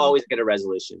you'll always get a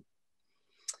resolution.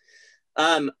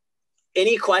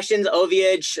 Any questions,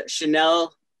 Ovied,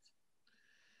 Chanel?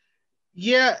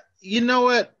 Yeah, you know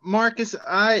what, Marcus,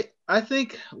 I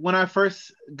think when I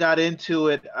first got into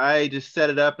it, I just set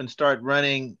it up and started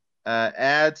running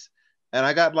ads, and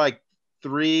I got like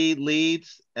 3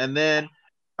 leads, and then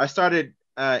I started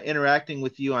interacting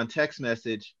with you on text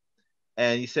message,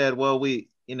 and you said, well, we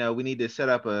need to set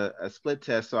up a split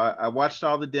test. So I watched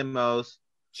all the demos.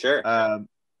 Sure.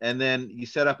 And then you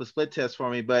set up a split test for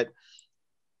me, but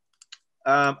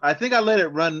I think I let it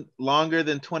run longer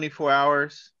than 24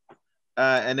 hours.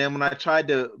 And then when I tried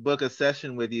to book a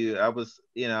session with you, I was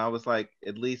like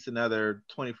at least another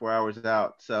 24 hours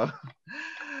out. So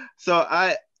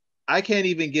I can't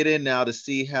even get in now to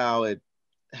see how it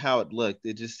looked.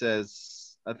 It just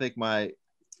says, I think man,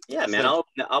 I'll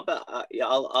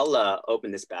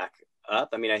open this back up.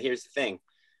 I mean, here's the thing,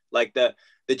 like the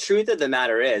truth of the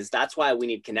matter is that's why we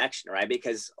need connection, right?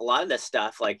 Because a lot of this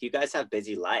stuff, like, you guys have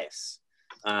busy lives.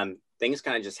 Things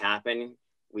kind of just happen.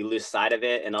 We lose sight of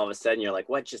it, and all of a sudden you're like,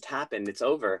 what just happened? It's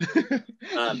over.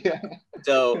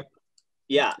 So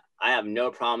yeah, I have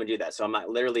no problem to do that. So I'm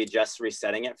literally just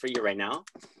resetting it for you right now.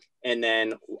 And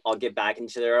then I'll get back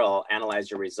into there. I'll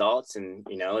analyze your results, and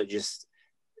just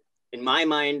in my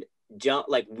mind,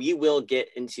 we will get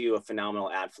into a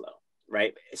phenomenal ad flow,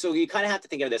 right? So you kind of have to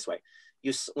think of it this way.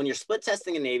 When you're split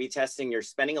testing and A/B testing, you're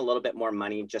spending a little bit more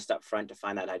money just up front to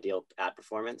find that ideal ad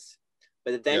performance.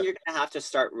 But then you're going to have to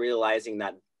start realizing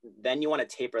that then you want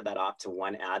to taper that off to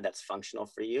one ad that's functional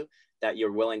for you, that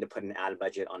you're willing to put an ad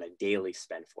budget on a daily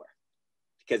spend for.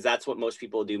 Because that's what most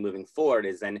people do moving forward,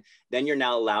 is then you're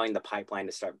now allowing the pipeline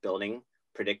to start building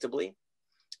predictably.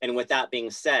 And with that being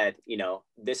said,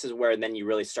 this is where then you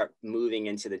really start moving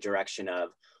into the direction of,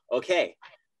 okay,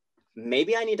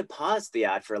 maybe I need to pause the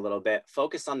ad for a little bit,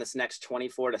 focus on this next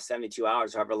 24 to 72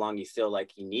 hours, however long you feel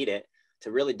like you need it,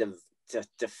 to really to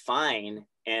define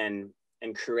and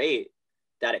create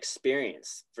that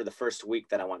experience for the first week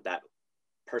that I want that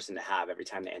person to have every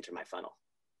time they enter my funnel.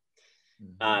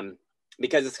 Mm-hmm.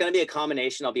 Because it's going to be a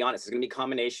combination, I'll be honest, it's going to be a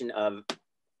combination of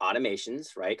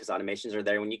automations, right? Because automations are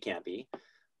there when you can't be,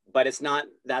 but that's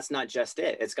not just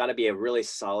it. It's got to be a really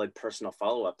solid personal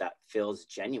follow-up that feels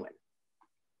genuine.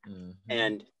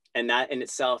 Mm-hmm. And that in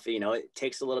itself, it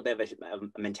takes a little bit of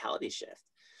a mentality shift.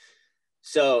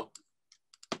 So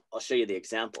I'll show you the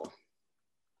example.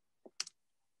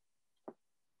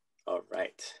 All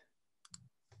right.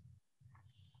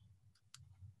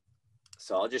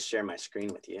 So I'll just share my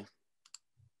screen with you.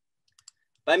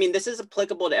 But I mean, this is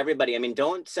applicable to everybody. I mean,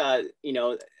 don't,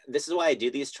 this is why I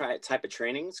do these type of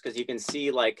trainings, because you can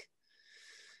see, like,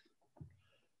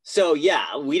 so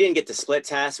yeah, we didn't get to split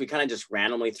test. We kind of just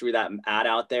randomly threw that ad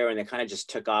out there, and it kind of just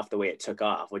took off the way it took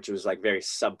off, which was like very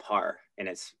subpar in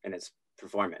its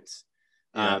performance.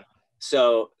 Yeah.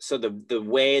 So the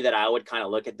way that I would kind of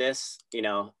look at this,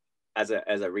 as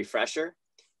a refresher,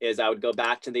 is I would go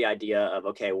back to the idea of,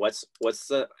 okay, what's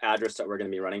the address that we're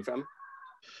going to be running from?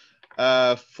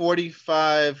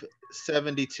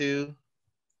 4572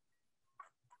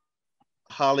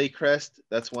 Holly Crest.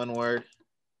 That's one word.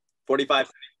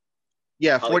 45.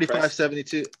 Yeah,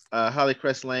 4572 Holly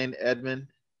Crest Lane, Edmond.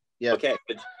 Yeah. Okay.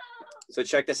 So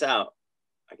check this out.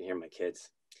 I can hear my kids.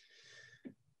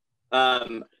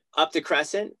 Up to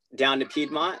Crescent, down to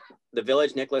Piedmont, the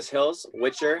Village, Nicholas Hills,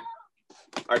 Witcher,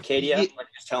 Arcadia. Yeah.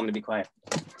 Just tell them to be quiet.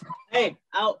 Hey,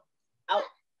 out, out,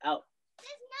 out. It's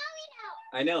snowing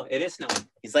out. I know, it is snowing.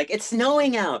 He's like, it's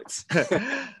snowing out.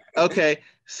 Okay,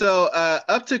 so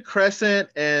up to Crescent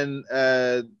and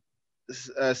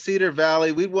Cedar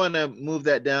Valley, we want to move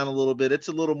that down a little bit. It's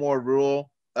a little more rural.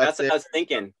 That's what I was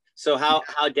thinking. So how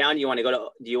down do you want to go to?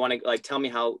 Do you want to like tell me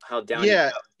how down?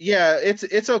 Yeah, yeah.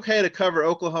 It's okay to cover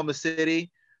Oklahoma City,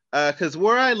 because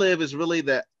where I live is really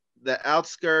the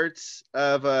outskirts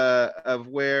of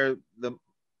where the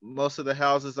most of the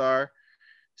houses are.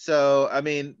 So I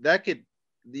mean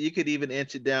you could even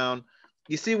inch it down.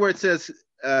 You see where it says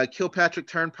Kilpatrick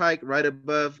Turnpike right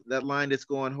above that line that's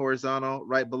going horizontal,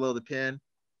 right below the pin.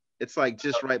 It's like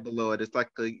just right below it. It's like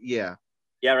yeah,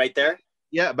 right there.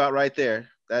 Yeah, about right there.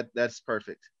 That's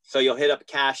perfect. So you'll hit up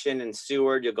Cashin and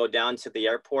Seward. You'll go down to the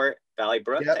airport, Valley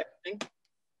Brook type of thing.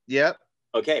 Yep.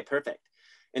 Okay, perfect.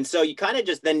 And so you kind of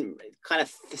just then kind of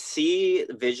see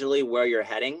visually where you're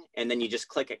heading, and then you just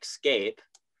click escape,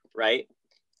 right?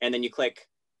 And then you click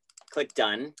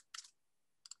done.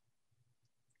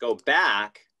 Go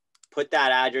back, put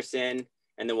that address in,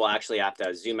 and then we'll actually have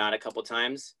to zoom out a couple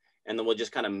times, and then we'll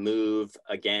just kind of move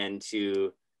again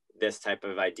to this type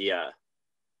of idea,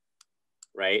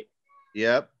 right?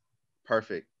 Yep,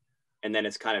 perfect. And then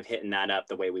it's kind of hitting that up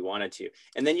the way we wanted to.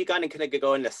 And then you kind of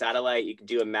go into satellite, you could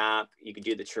do a map, you could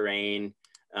do the terrain,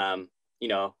 you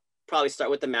know, probably start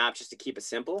with the map just to keep it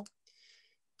simple.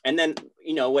 And then,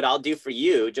 you know, what I'll do for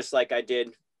you, just like I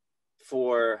did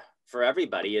for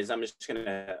everybody, is I'm just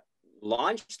gonna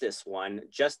launch this one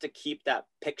just to keep that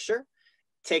picture,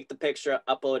 take the picture,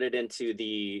 upload it into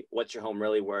the what's your home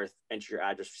really worth, enter your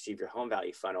address, receive your home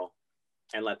value funnel,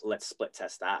 and let's split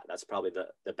test that. That's probably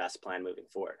the best plan moving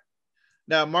forward.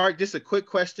 Now, Mark, just a quick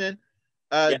question.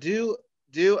 Yeah.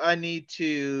 Do I need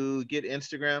to get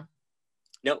Instagram?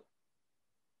 Nope.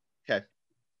 Okay.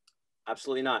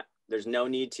 Absolutely not. There's no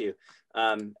need to.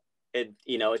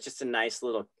 It's just a nice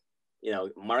little,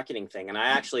 marketing thing. And I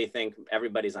actually think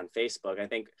everybody's on Facebook. I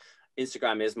think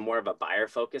Instagram is more of a buyer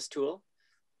focused tool.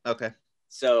 Okay.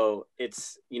 So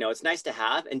it's nice to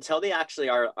have until they actually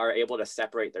are able to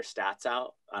separate their stats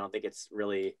out. I don't think it's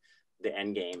really the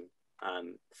end game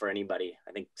for anybody.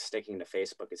 I think sticking to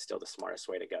Facebook is still the smartest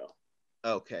way to go.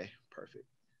 Okay, perfect.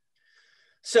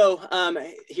 So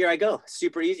here I go.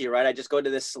 Super easy, right? I just go to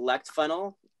this select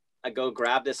funnel. I go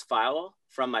grab this file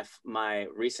from my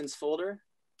recents folder,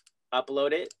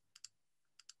 upload it,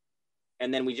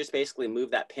 and then we just basically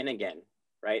move that pin again,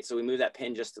 right? So we move that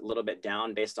pin just a little bit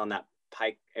down based on that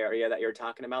pike area that you're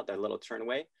talking about, that little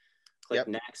turnway. Click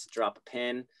next, drop a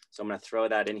pin. So I'm going to throw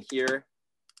that in here,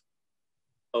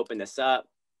 open this up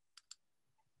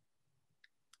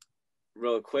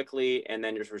real quickly, and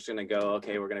then we're just going to go,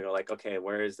 okay, we're going to go like, okay,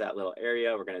 where is that little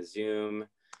area? We're going to zoom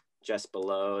just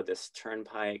below this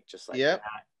turnpike, just like that.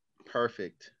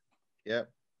 Perfect. Yep.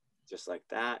 Just like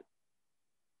that.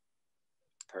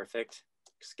 Perfect.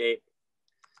 Escape.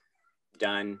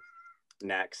 Done.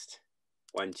 Next.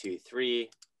 1, 2, 3.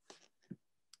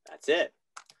 That's it.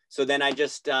 So then I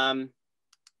just, come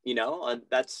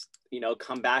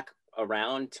back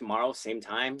around tomorrow, same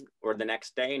time, or the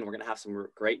next day, and we're going to have some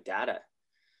great data.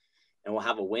 And we'll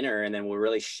have a winner, and then we'll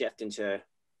really shift into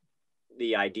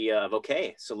the idea of,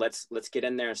 okay, so let's get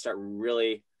in there and start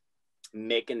really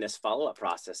making this follow-up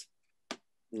process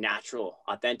natural,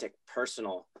 authentic,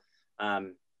 personal.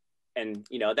 And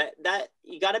that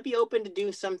you got to be open to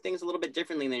do some things a little bit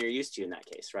differently than you're used to in that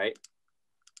case, right?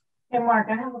 Hey, Mark,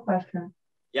 I have a question.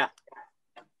 Yeah.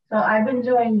 So I've been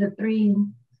doing the 3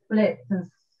 split since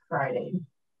Friday.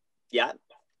 Yeah.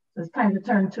 So it's time to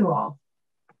turn 2 off.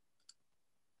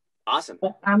 Awesome.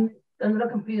 But I'm a little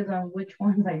confused on which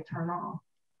ones I turn off.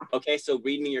 Okay, so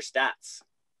read me your stats.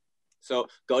 So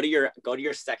go to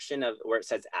your section of where it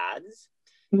says ads,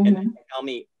 and then tell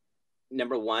me,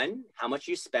 number 1, how much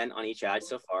you spent on each ad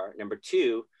so far. Number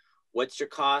 2, what's your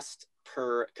cost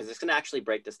per, because it's going to actually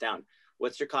break this down.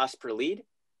 What's your cost per lead?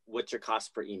 What's your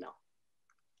cost per email?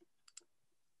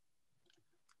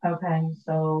 Okay,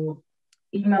 so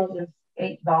email is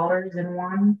 $8 in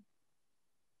one,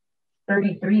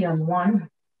 33 on one,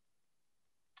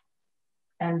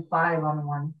 and 5 on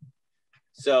one.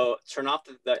 So turn off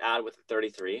the ad with the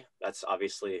 33. That's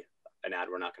obviously an ad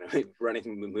we're not going to be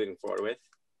moving forward with.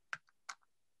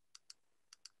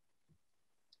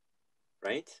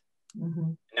 Right?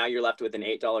 Now you're left with an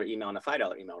 $8 email and a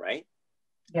 $5 email, right?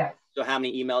 Yes. So how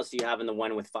many emails do you have in the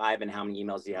one with 5, and how many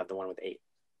emails do you have the one with 8?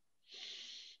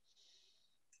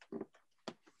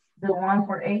 the one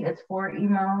for 8 is 4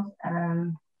 emails,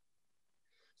 and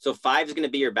So 5 is going to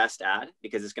be your best ad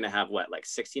because it's going to have what, like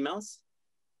 6 emails?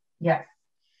 yes.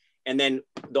 And then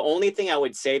the only thing I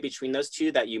would say between those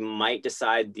two that you might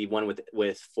decide the one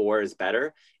with 4 is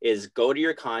better is go to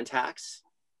your contacts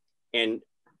and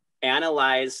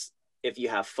analyze if you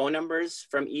have phone numbers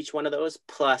from each one of those,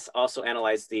 plus also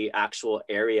analyze the actual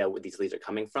area where these leads are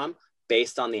coming from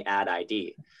based on the ad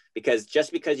ID. Because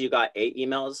just because you got 8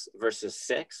 emails versus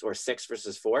 6 or 6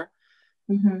 versus 4,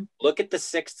 look at the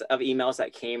 6 of emails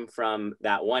that came from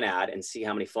that one ad and see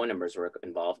how many phone numbers were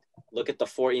involved. Look at the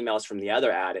 4 emails from the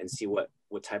other ad and see what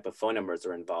type of phone numbers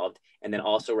are involved. And then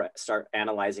also start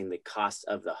analyzing the cost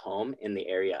of the home in the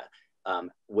area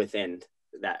within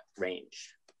that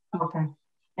range. Okay.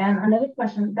 And another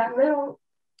question, that little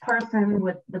person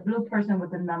with the blue person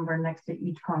with the number next to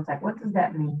each contact, what does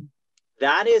that mean?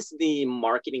 That is the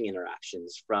marketing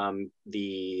interactions from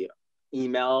the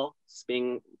email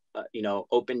being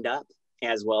opened up,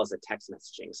 as well as the text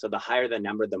messaging. So the higher the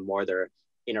number, the more they're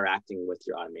interacting with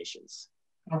your automations.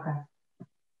 Okay.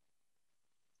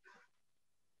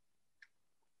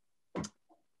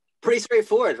 Pretty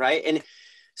straightforward, right? And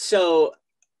so,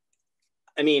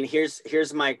 I mean, here's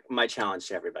my challenge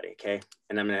to everybody, okay?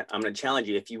 And I'm gonna challenge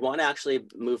you. If you want to actually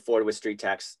move forward with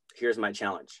StreetText, here's my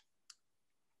challenge.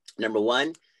 Number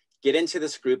 1, get into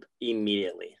this group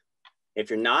immediately. If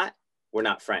you're not, we're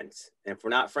not friends. And if we're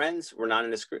not friends, we're not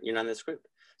in this group. You're not in this group.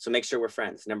 So make sure we're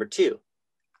friends. Number 2,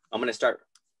 I'm going to start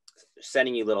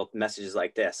sending you little messages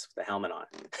like this with the helmet on.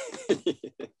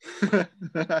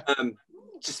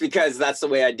 Just because that's the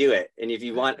way I do it. And if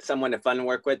you want someone to fun and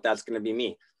work with, that's going to be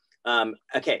me.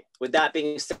 Okay, with that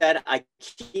being said, I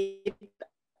keep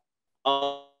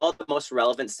all the most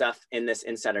relevant stuff in this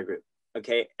insider group.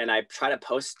 Okay, and I try to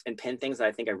post and pin things that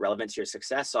I think are relevant to your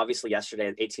success. So obviously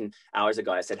yesterday, 18 hours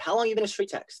ago, I said, how long have you been a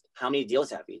StreetText? How many deals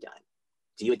have you done?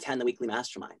 Do you attend the weekly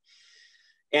mastermind?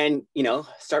 And,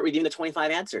 start reviewing the 25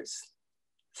 answers.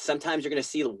 Sometimes you're going to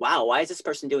see, wow, why is this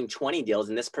person doing 20 deals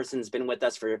and this person's been with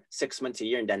us for 6 months, a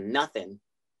year and done nothing?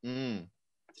 There's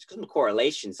some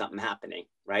correlation, something happening,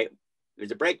 right?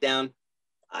 There's a breakdown.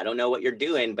 I don't know what you're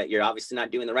doing, but you're obviously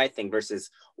not doing the right thing versus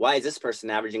why is this person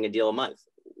averaging a deal a month?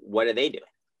 What are they doing?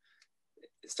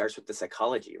 It starts with the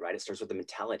psychology, right? It starts with the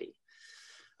mentality.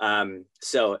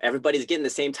 So everybody's getting the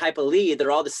same type of lead.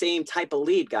 They're all the same type of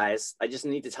lead, guys. I just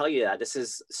need to tell you that this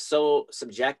is so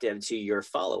subjective to your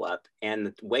follow-up and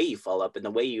the way you follow up and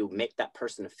the way you make that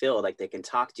person feel like they can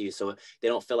talk to you so they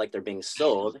don't feel like they're being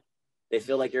sold. They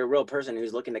feel like you're a real person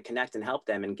who's looking to connect and help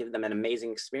them and give them an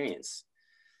amazing experience.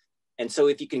 And so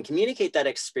if you can communicate that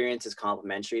experience is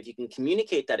complimentary, if you can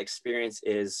communicate that experience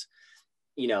is,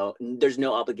 there's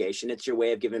no obligation, it's your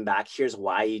way of giving back, here's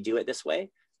why you do it this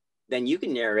way, then you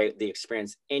can narrate the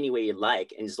experience any way you'd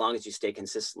like. And as long as you stay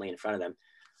consistently in front of them.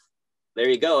 There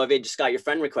you go. Ovid just got your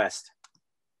friend request.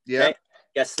 Yeah. Okay?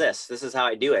 Guess this. This is how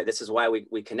I do it. This is why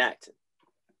we connect.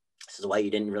 This is why you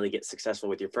didn't really get successful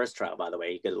with your first trial, by the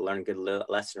way. You got to learn a good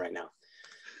lesson right now.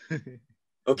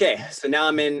 Okay. So now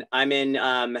I'm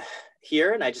in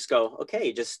here and I just go,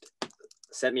 okay, just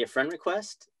send me a friend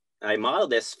request. I model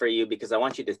this for you because I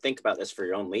want you to think about this for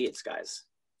your own leads, guys.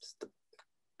 The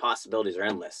possibilities are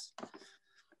endless.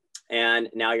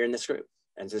 And now you're in this group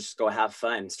and just go have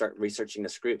fun, start researching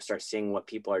this group, start seeing what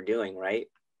people are doing, right?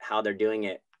 How they're doing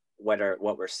it,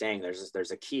 what we're saying.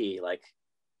 There's a key like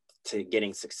to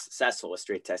getting successful with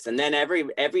StreetText. And then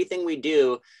everything we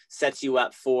do sets you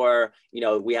up for,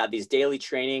 we have these daily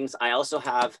trainings. I also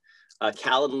have a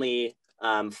Calendly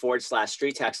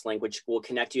 /StreetText link, which will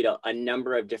connect you to a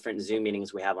number of different Zoom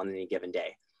meetings we have on any given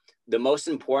day. The most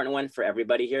important one for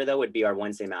everybody here, though, would be our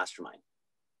Wednesday mastermind.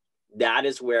 That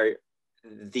is where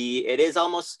it's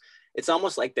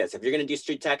almost like this. If you're going to do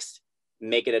StreetText,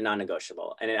 make it a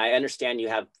non-negotiable. And I understand you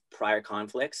have prior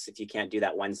conflicts. If you can't do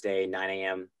that Wednesday, 9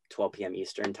 a.m., 12 p.m.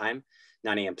 Eastern time,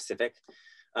 9 a.m. Pacific,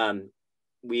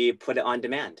 we put it on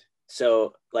demand.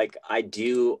 So like I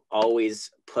do always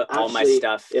put all my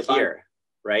stuff here,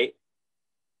 right?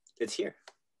 It's here.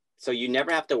 So you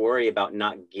never have to worry about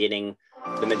not getting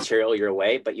the material your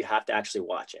way, but you have to actually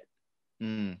watch it.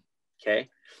 Okay.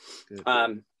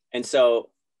 Good. And so,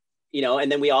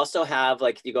 and then we also have,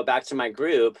 like, you go back to my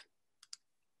group,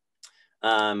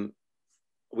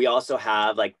 we also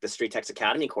have like the StreetText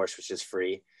Academy course, which is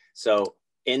free. So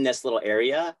in this little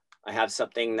area, I have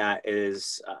something that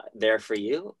is there for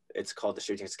you. It's called the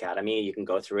StreetText Academy. You can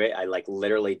go through it. I like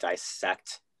literally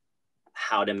dissect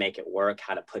how to make it work,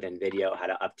 how to put in video, how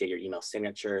to update your email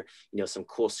signature, some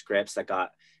cool scripts that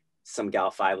got some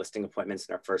Gal 5 listing appointments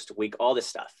in our first week, all this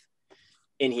stuff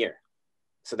in here.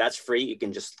 So that's free. You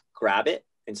can just grab it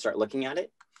and start looking at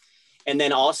it. And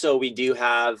then also we do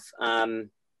have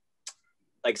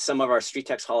like some of our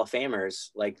StreetText Hall of Famers,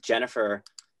 like Jennifer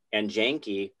and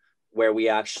Janky, where we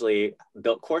actually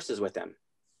built courses with them.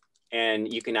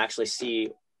 And you can actually see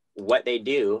what they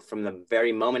do from the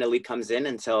very moment a lead comes in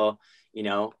until, you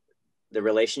know, the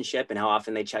relationship and how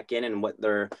often they check in and what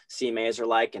their CMAs are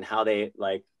like and how they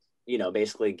like, you know,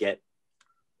 basically get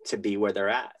to be where they're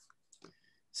at.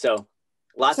 So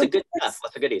lots of good stuff,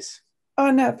 lots of goodies.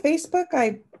 On Facebook,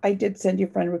 I did send you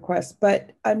friend requests,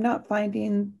 but I'm not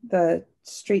finding the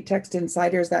StreetText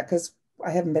Insiders that because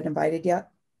I haven't been invited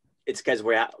yet. It's because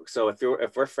we're at, so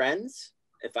if we're friends,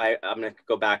 I'm going to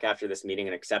go back after this meeting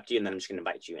and accept you, and then I'm just going to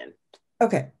invite you in.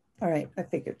 Okay. All right. I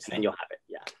figured so. And you'll have it.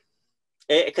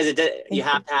 Yeah. Because you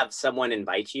have to have someone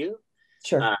invite you.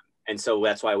 Sure. And so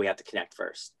that's why we have to connect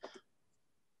first.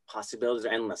 Possibilities are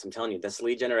endless. I'm telling you, this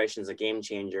lead generation is a game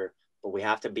changer, but we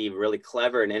have to be really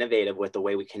clever and innovative with the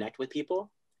way we connect with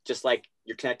people. Just like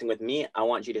you're connecting with me, I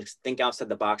want you to think outside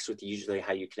the box with usually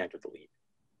how you connect with the lead.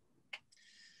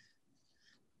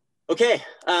 Okay.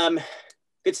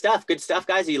 Good stuff,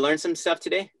 guys. You learned some stuff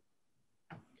today?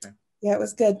 Okay. Yeah, it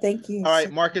was good. Thank you. All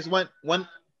right, Marcus, one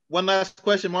last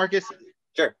question, Marcus.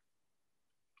 Sure.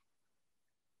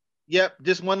 Yep,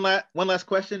 just one last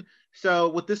question. So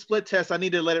with this split test, I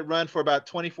need to let it run for about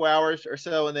 24 hours or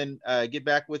so and then get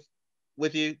back with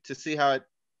you to see how it.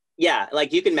 Yeah,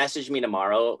 like you can message me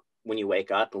tomorrow when you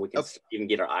wake up and we can even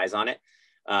get our eyes on it.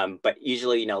 But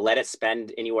usually, you know, let it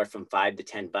spend anywhere from $5 to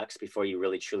 $10 before you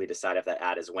really truly decide if that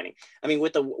ad is winning. I mean,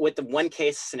 with the one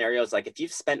case scenarios, like if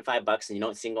you've spent $5 and you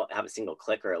don't have a single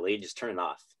click or a lead, just turn it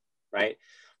off, right?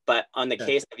 But on the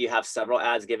case if you have several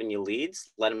ads giving you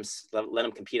leads, let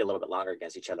them compete a little bit longer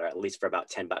against each other, at least for about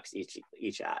 $10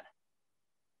 each ad.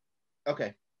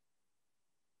 Okay.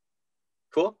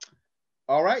 Cool.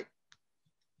 All right.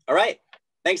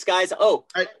 Thanks, guys. Oh,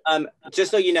 all right.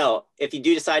 Just so you know, if you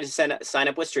do decide to sign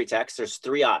up with StreetText, there's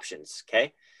 3 options.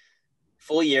 Okay.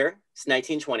 Full year, it's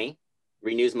 $19.20,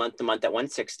 renews month to month at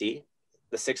 $160.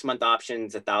 The 6-month option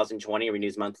is $1,020,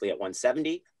 renews monthly at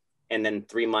 $170. And then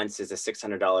 3 months is a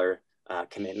 $600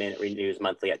 commitment, renews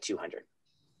monthly at $200.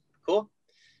 Cool.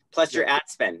 Plus your ad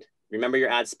spend. Remember your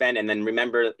ad spend. And then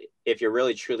remember, if you're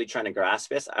really truly trying to grasp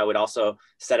this, I would also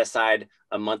set aside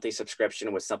a monthly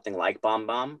subscription with something like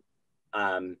BombBomb.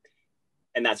 And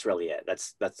that's really it.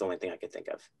 That's the only thing I could think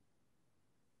of.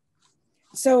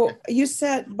 So you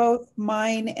set both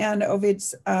mine and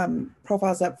Ovid's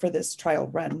profiles up for this trial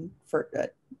run for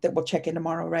that we'll check in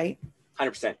tomorrow, right?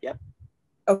 100%. Yep.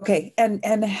 Okay.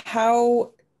 And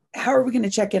how are we going to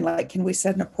check in? Like, can we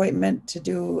set an appointment to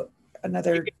do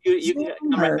another? You can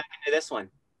come right back into this one.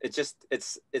 It's just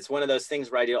it's one of those things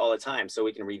where I do it all the time, so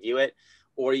we can review it.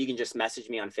 Or you can just message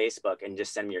me on Facebook and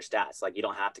just send me your stats. Like you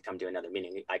don't have to come to another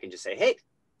meeting. I can just say, hey,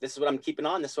 this is what I'm keeping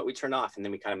on. This is what we turn off. And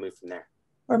then we kind of move from there.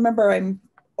 Remember, I'm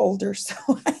older, so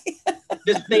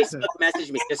just Facebook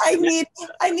message me.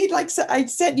 I need like, I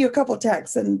sent you a couple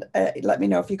texts and let me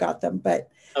know if you got them. But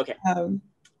okay.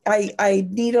 I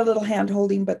need a little hand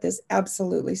holding, but this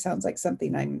absolutely sounds like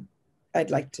something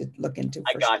I'd like to look into.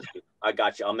 I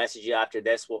got you. I'll message you after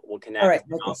this. We'll connect. All right.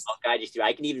 I'll guide you through.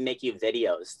 I can even make you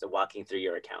videos to walking through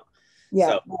your account. Yeah,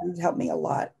 so, that would help me a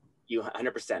lot. You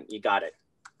 100%. You got it.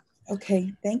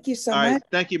 Okay. Thank you so much. All right.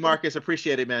 Thank you, Marcus.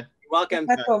 Appreciate it, man. You're welcome.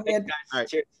 All right.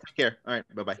 Cheers. Take care. All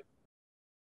right. Bye-bye.